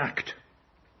 to enact.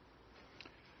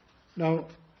 Now,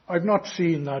 I've not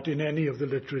seen that in any of the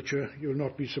literature. You'll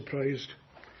not be surprised.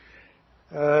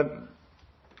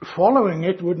 Following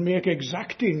it would make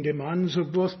exacting demands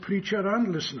of both preacher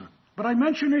and listener. But I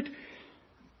mention it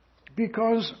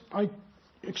because I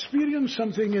experienced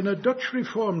something in a Dutch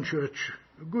Reformed church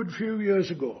a good few years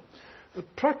ago. The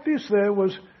practice there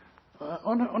was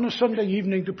on a Sunday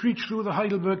evening to preach through the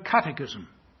Heidelberg Catechism.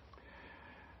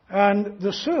 And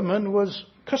the sermon was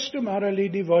customarily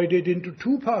divided into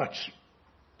two parts.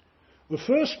 The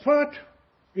first part,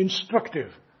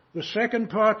 instructive. The second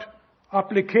part,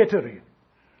 applicatory.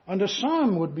 And a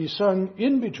psalm would be sung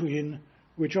in between,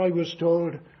 which I was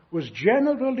told was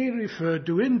generally referred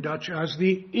to in Dutch as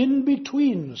the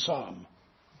in-between psalm.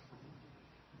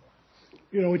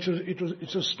 You know,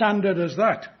 it's as standard as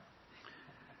that.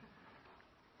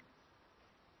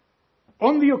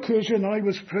 On the occasion I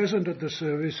was present at the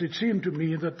service, it seemed to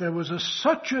me that there was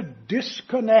such a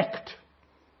disconnect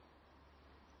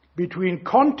between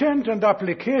content and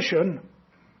application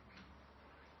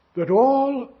that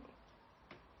all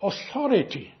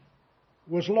authority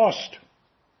was lost,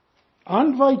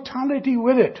 and vitality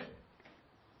with it.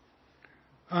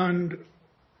 And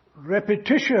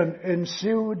repetition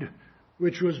ensued,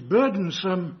 which was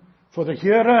burdensome for the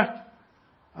hearer,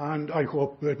 and I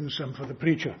hope burdensome for the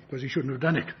preacher, because he shouldn't have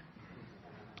done it.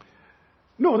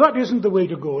 No, that isn't the way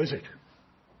to go, is it?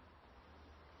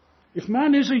 If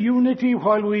man is a unity,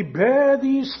 while we bear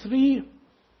these three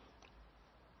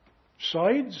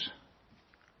sides,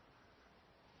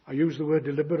 I use the word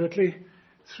deliberately,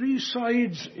 3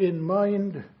 sides in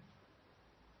mind.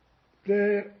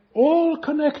 They're all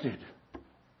connected.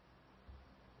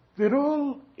 They're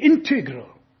all integral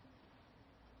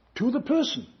to the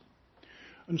person.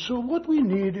 And so what we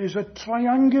need is a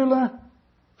triangular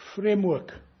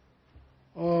framework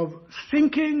of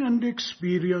thinking and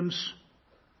experience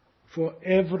for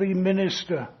every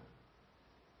minister,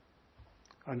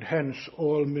 and hence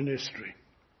all ministry.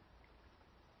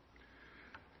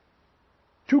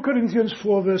 2 Corinthians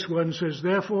 4 verse 1 says,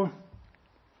 therefore,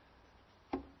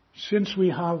 since we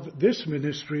have this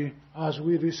ministry, as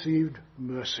we received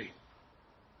mercy.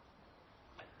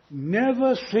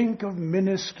 Never think of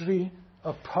ministry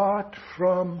apart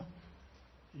from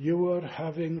your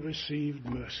having received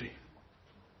mercy.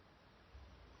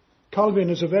 Calvin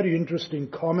has a very interesting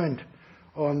comment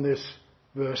on this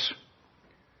verse.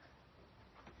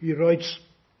 He writes,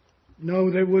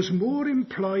 now there was more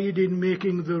implied in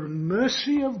making the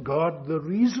mercy of God the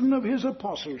reason of his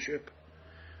apostleship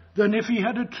than if he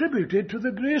had attributed to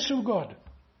the grace of God.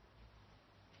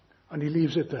 And he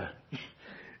leaves it there.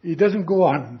 He doesn't go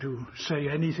on to say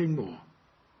anything more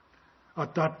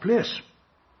at that place.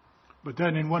 But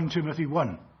then in 1 Timothy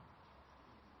 1,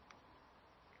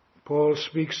 Paul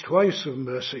speaks twice of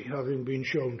mercy having been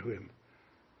shown to him.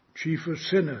 Chief of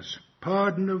sinners,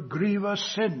 pardon of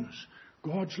grievous sins,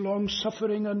 God's long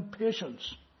suffering and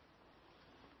patience.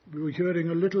 We were hearing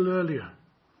a little earlier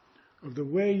of the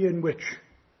way in which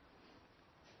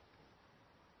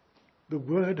the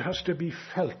word has to be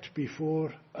felt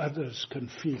before others can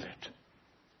feel it.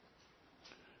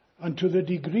 And to the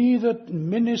degree that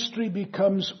ministry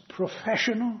becomes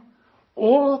professional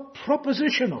or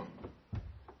propositional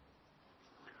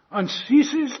and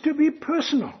ceases to be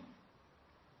personal,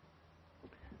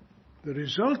 the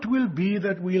result will be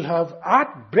that we'll have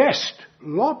at best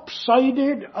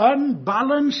lopsided,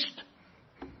 unbalanced,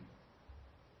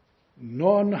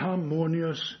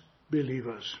 non-harmonious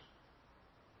believers.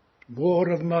 More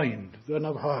of mind than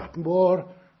of heart, more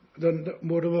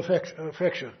of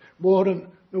affection, more of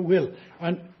the will.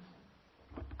 And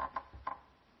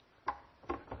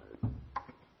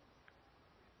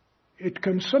it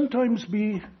can sometimes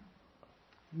be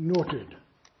noted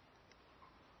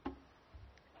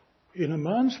in a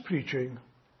man's preaching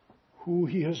who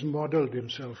he has modelled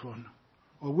himself on,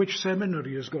 or which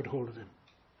seminary has got hold of him.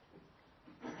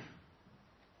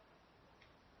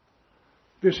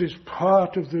 This is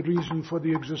part of the reason for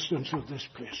the existence of this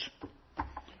place.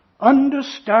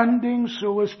 Understanding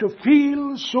so as to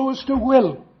feel, so as to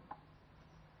will.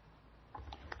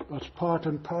 That's part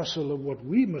and parcel of what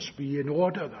we must be in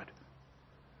order that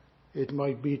it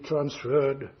might be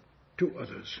transferred to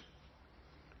others.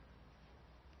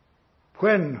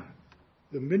 When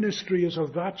the ministry is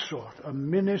of that sort, a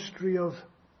ministry of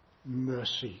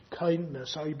mercy,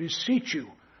 kindness, I beseech you,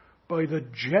 by the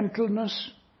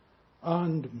gentleness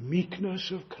and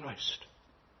meekness of Christ,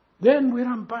 then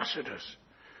we're ambassadors.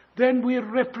 Then we're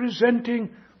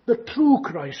representing the true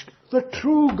Christ, the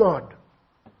true God,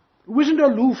 who isn't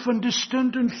aloof and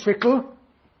distant and fickle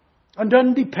and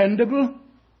undependable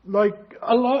like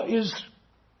Allah is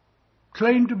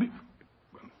claimed to be,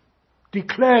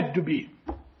 declared to be.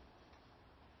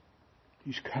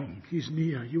 He's come, he's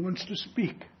near, he wants to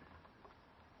speak.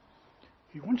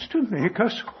 He wants to make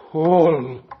us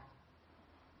whole.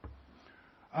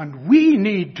 And we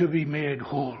need to be made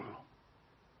whole.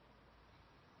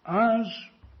 As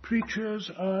preachers,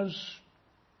 as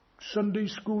Sunday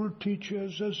school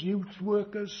teachers, as youth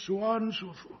workers, so on and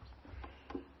so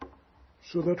forth.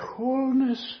 So that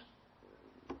wholeness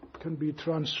can be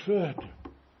transferred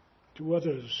to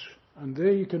others and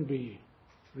they can be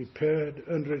repaired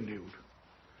and renewed.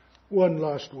 One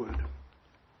last word.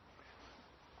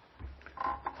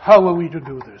 How are we to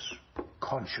do this?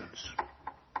 Conscience.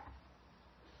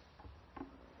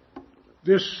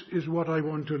 This is what I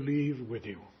want to leave with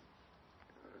you.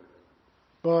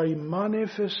 By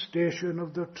manifestation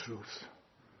of the truth,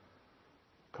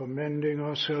 commending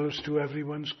ourselves to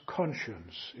everyone's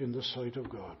conscience in the sight of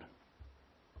God.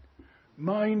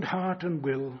 Mind, heart, and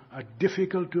will are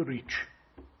difficult to reach.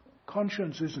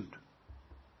 Conscience isn't.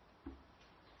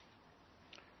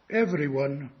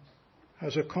 Everyone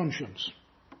has a conscience.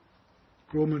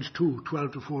 Romans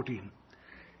 2:12-14.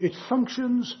 It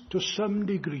functions to some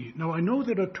degree. Now, I know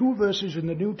there are 2 verses in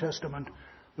the New Testament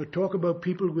that talk about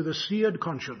people with a seared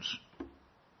conscience.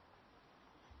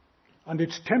 And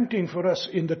it's tempting for us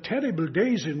in the terrible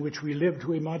days in which we live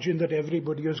to imagine that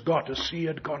everybody has got a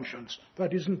seared conscience.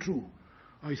 That isn't true.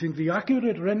 I think the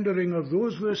accurate rendering of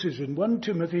those verses in 1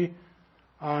 Timothy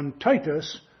and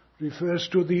Titus refers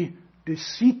to the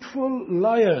deceitful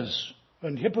liars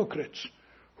and hypocrites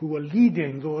who were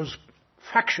leading those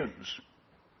factions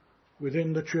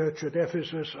within the church at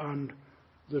Ephesus and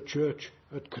the church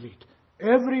at Crete.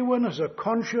 Everyone has a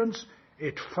conscience.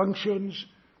 It functions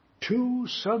to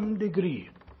some degree.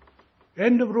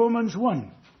 End of Romans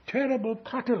 1. Terrible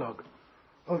catalogue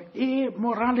of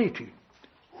immorality.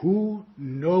 Who,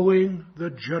 knowing the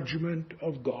judgment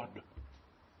of God,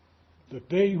 that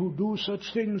they who do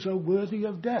such things are worthy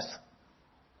of death,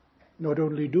 not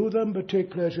only do them, but take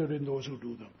pleasure in those who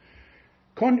do them.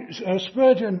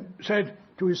 Spurgeon said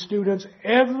to his students,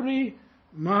 every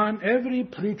man, every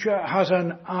preacher has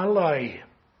an ally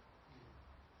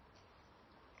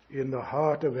in the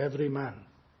heart of every man.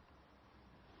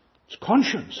 It's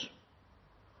conscience.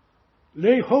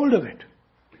 Lay hold of it.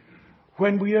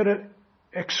 When we are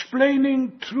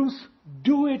explaining truth,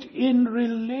 do it in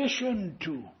relation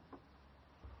to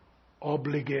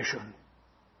obligation.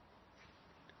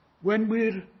 When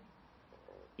we're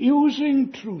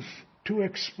using truth to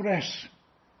express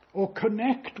or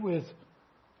connect with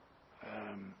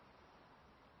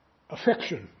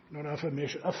affection, not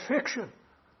affirmation, affection.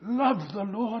 Love the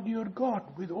Lord your God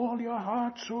with all your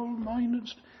heart, soul,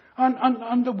 mind,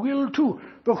 and the will too.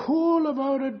 The whole of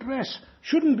our address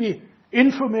shouldn't be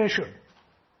information,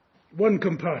 one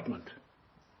compartment.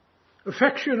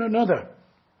 Affection, another.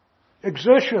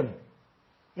 Exertion,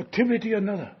 activity,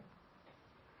 another.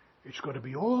 It's got to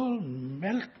be all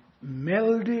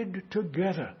melded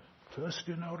together, first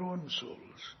in our own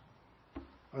souls,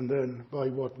 and then by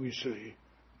what we say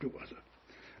to others.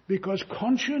 Because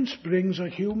conscience brings a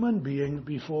human being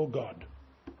before God.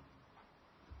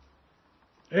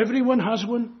 Everyone has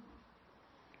one,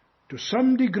 to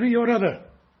some degree or other,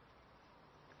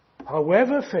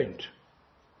 however faint,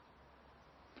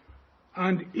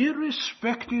 and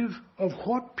irrespective of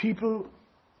what people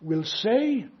will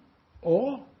say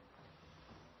or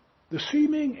the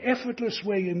seeming effortless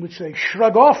way in which they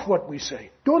shrug off what we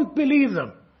say. Don't believe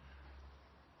them.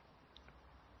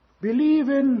 Believe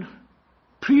in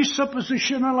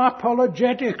presuppositional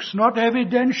apologetics, not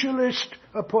evidentialist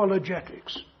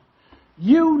apologetics.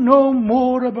 You know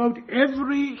more about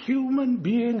every human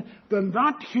being than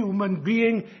that human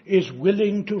being is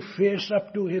willing to face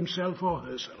up to himself or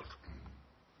herself.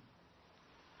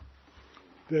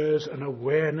 There's an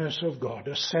awareness of God,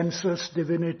 a sensus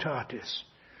divinitatis.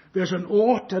 There's an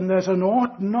ought and there's an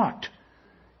ought not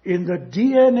in the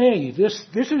DNA.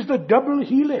 This is the double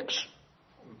helix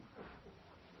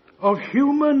of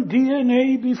human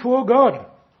DNA before God.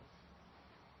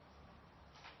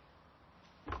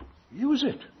 Use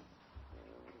it,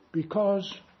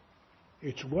 because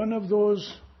it's one of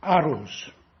those arrows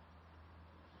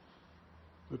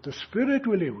that the Spirit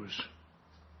will use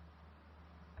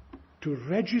to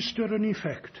register an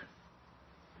effect,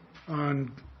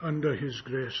 and under His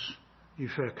grace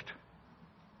effect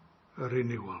a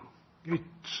renewal. It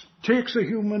takes a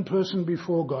human person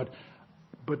before God,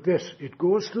 but it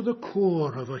goes to the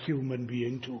core of a human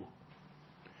being too.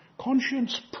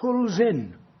 Conscience pulls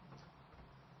in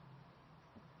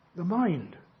the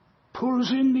mind,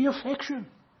 pulls in the affection.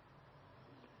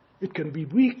 It can be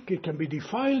weak, it can be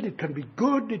defiled, it can be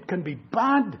good, it can be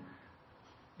bad,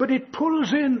 but it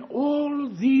pulls in all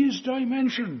these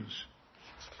dimensions.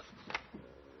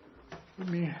 Let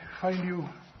me find you,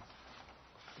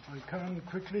 if I can,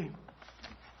 quickly.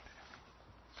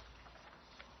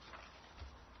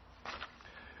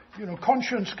 You know,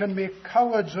 conscience can make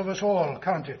cowards of us all,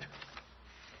 can't it?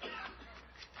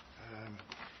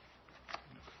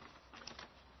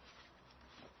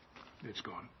 It's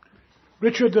gone.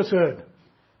 Richard III.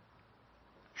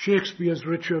 Shakespeare's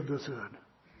Richard III.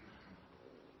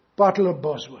 Battle of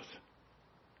Bosworth.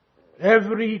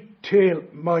 Every tale,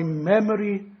 my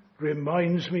memory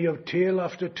reminds me of tale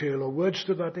after tale, or words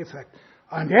to that effect.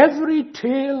 And every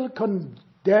tale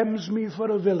condemns me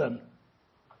for a villain.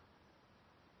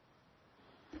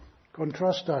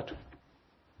 Contrast that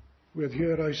with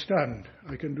here I stand.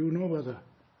 I can do no other.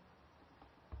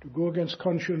 To go against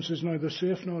conscience is neither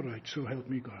safe nor right, so help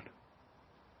me God.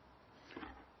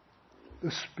 The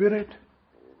Spirit,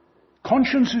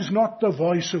 conscience is not the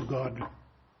voice of God,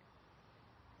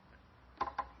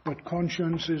 but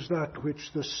conscience is that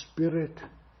which the Spirit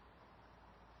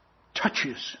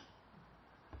touches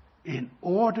in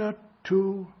order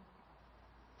to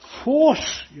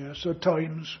force, yes, at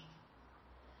times,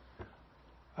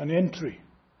 an entry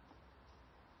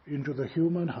into the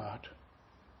human heart.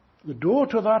 The door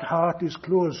to that heart is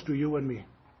closed to you and me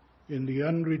in the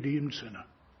unredeemed sinner.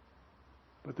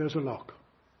 But there's a lock.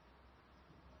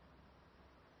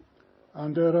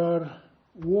 And there are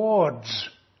wards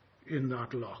in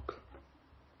that lock.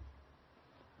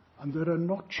 And there are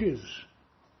notches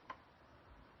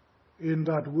in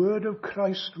that word of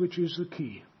Christ which is the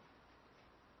key.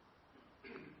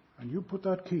 And you put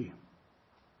that key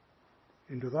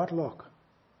into that lock,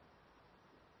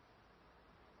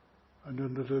 and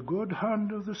under the good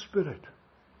hand of the Spirit,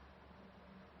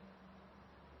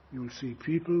 you'll see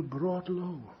people brought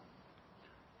low.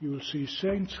 You'll see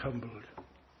saints humbled.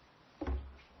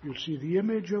 You'll see the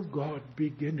image of God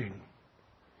beginning,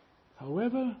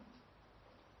 however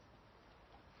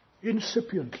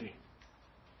incipiently,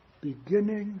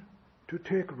 beginning to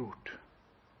take root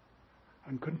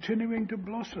and continuing to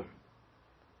blossom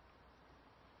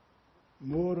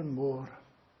more and more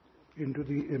into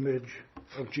the image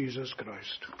of Jesus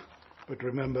Christ. But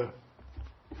remember,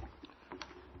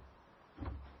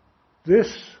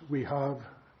 this we have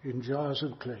in jars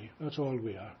of clay. That's all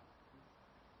we are.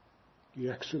 The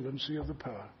excellency of the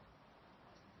power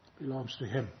belongs to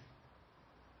him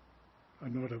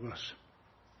and not of us.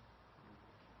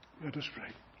 Let us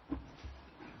pray.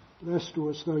 Bless to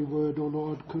us thy word, O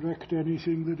Lord. Correct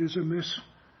anything that is amiss.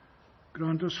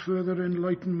 Grant us further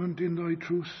enlightenment in thy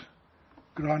truth.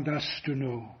 Grant us to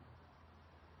know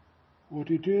what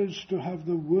it is to have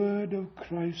the word of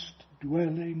Christ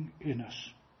dwelling in us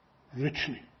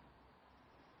richly,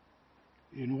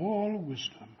 in all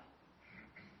wisdom,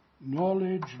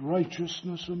 knowledge,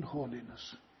 righteousness, and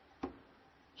holiness.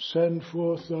 Send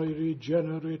forth thy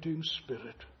regenerating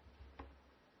Spirit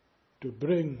to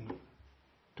bring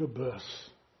to birth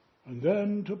and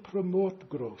then to promote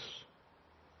growth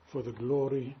for the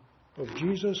glory of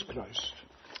Jesus Christ.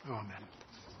 Amen.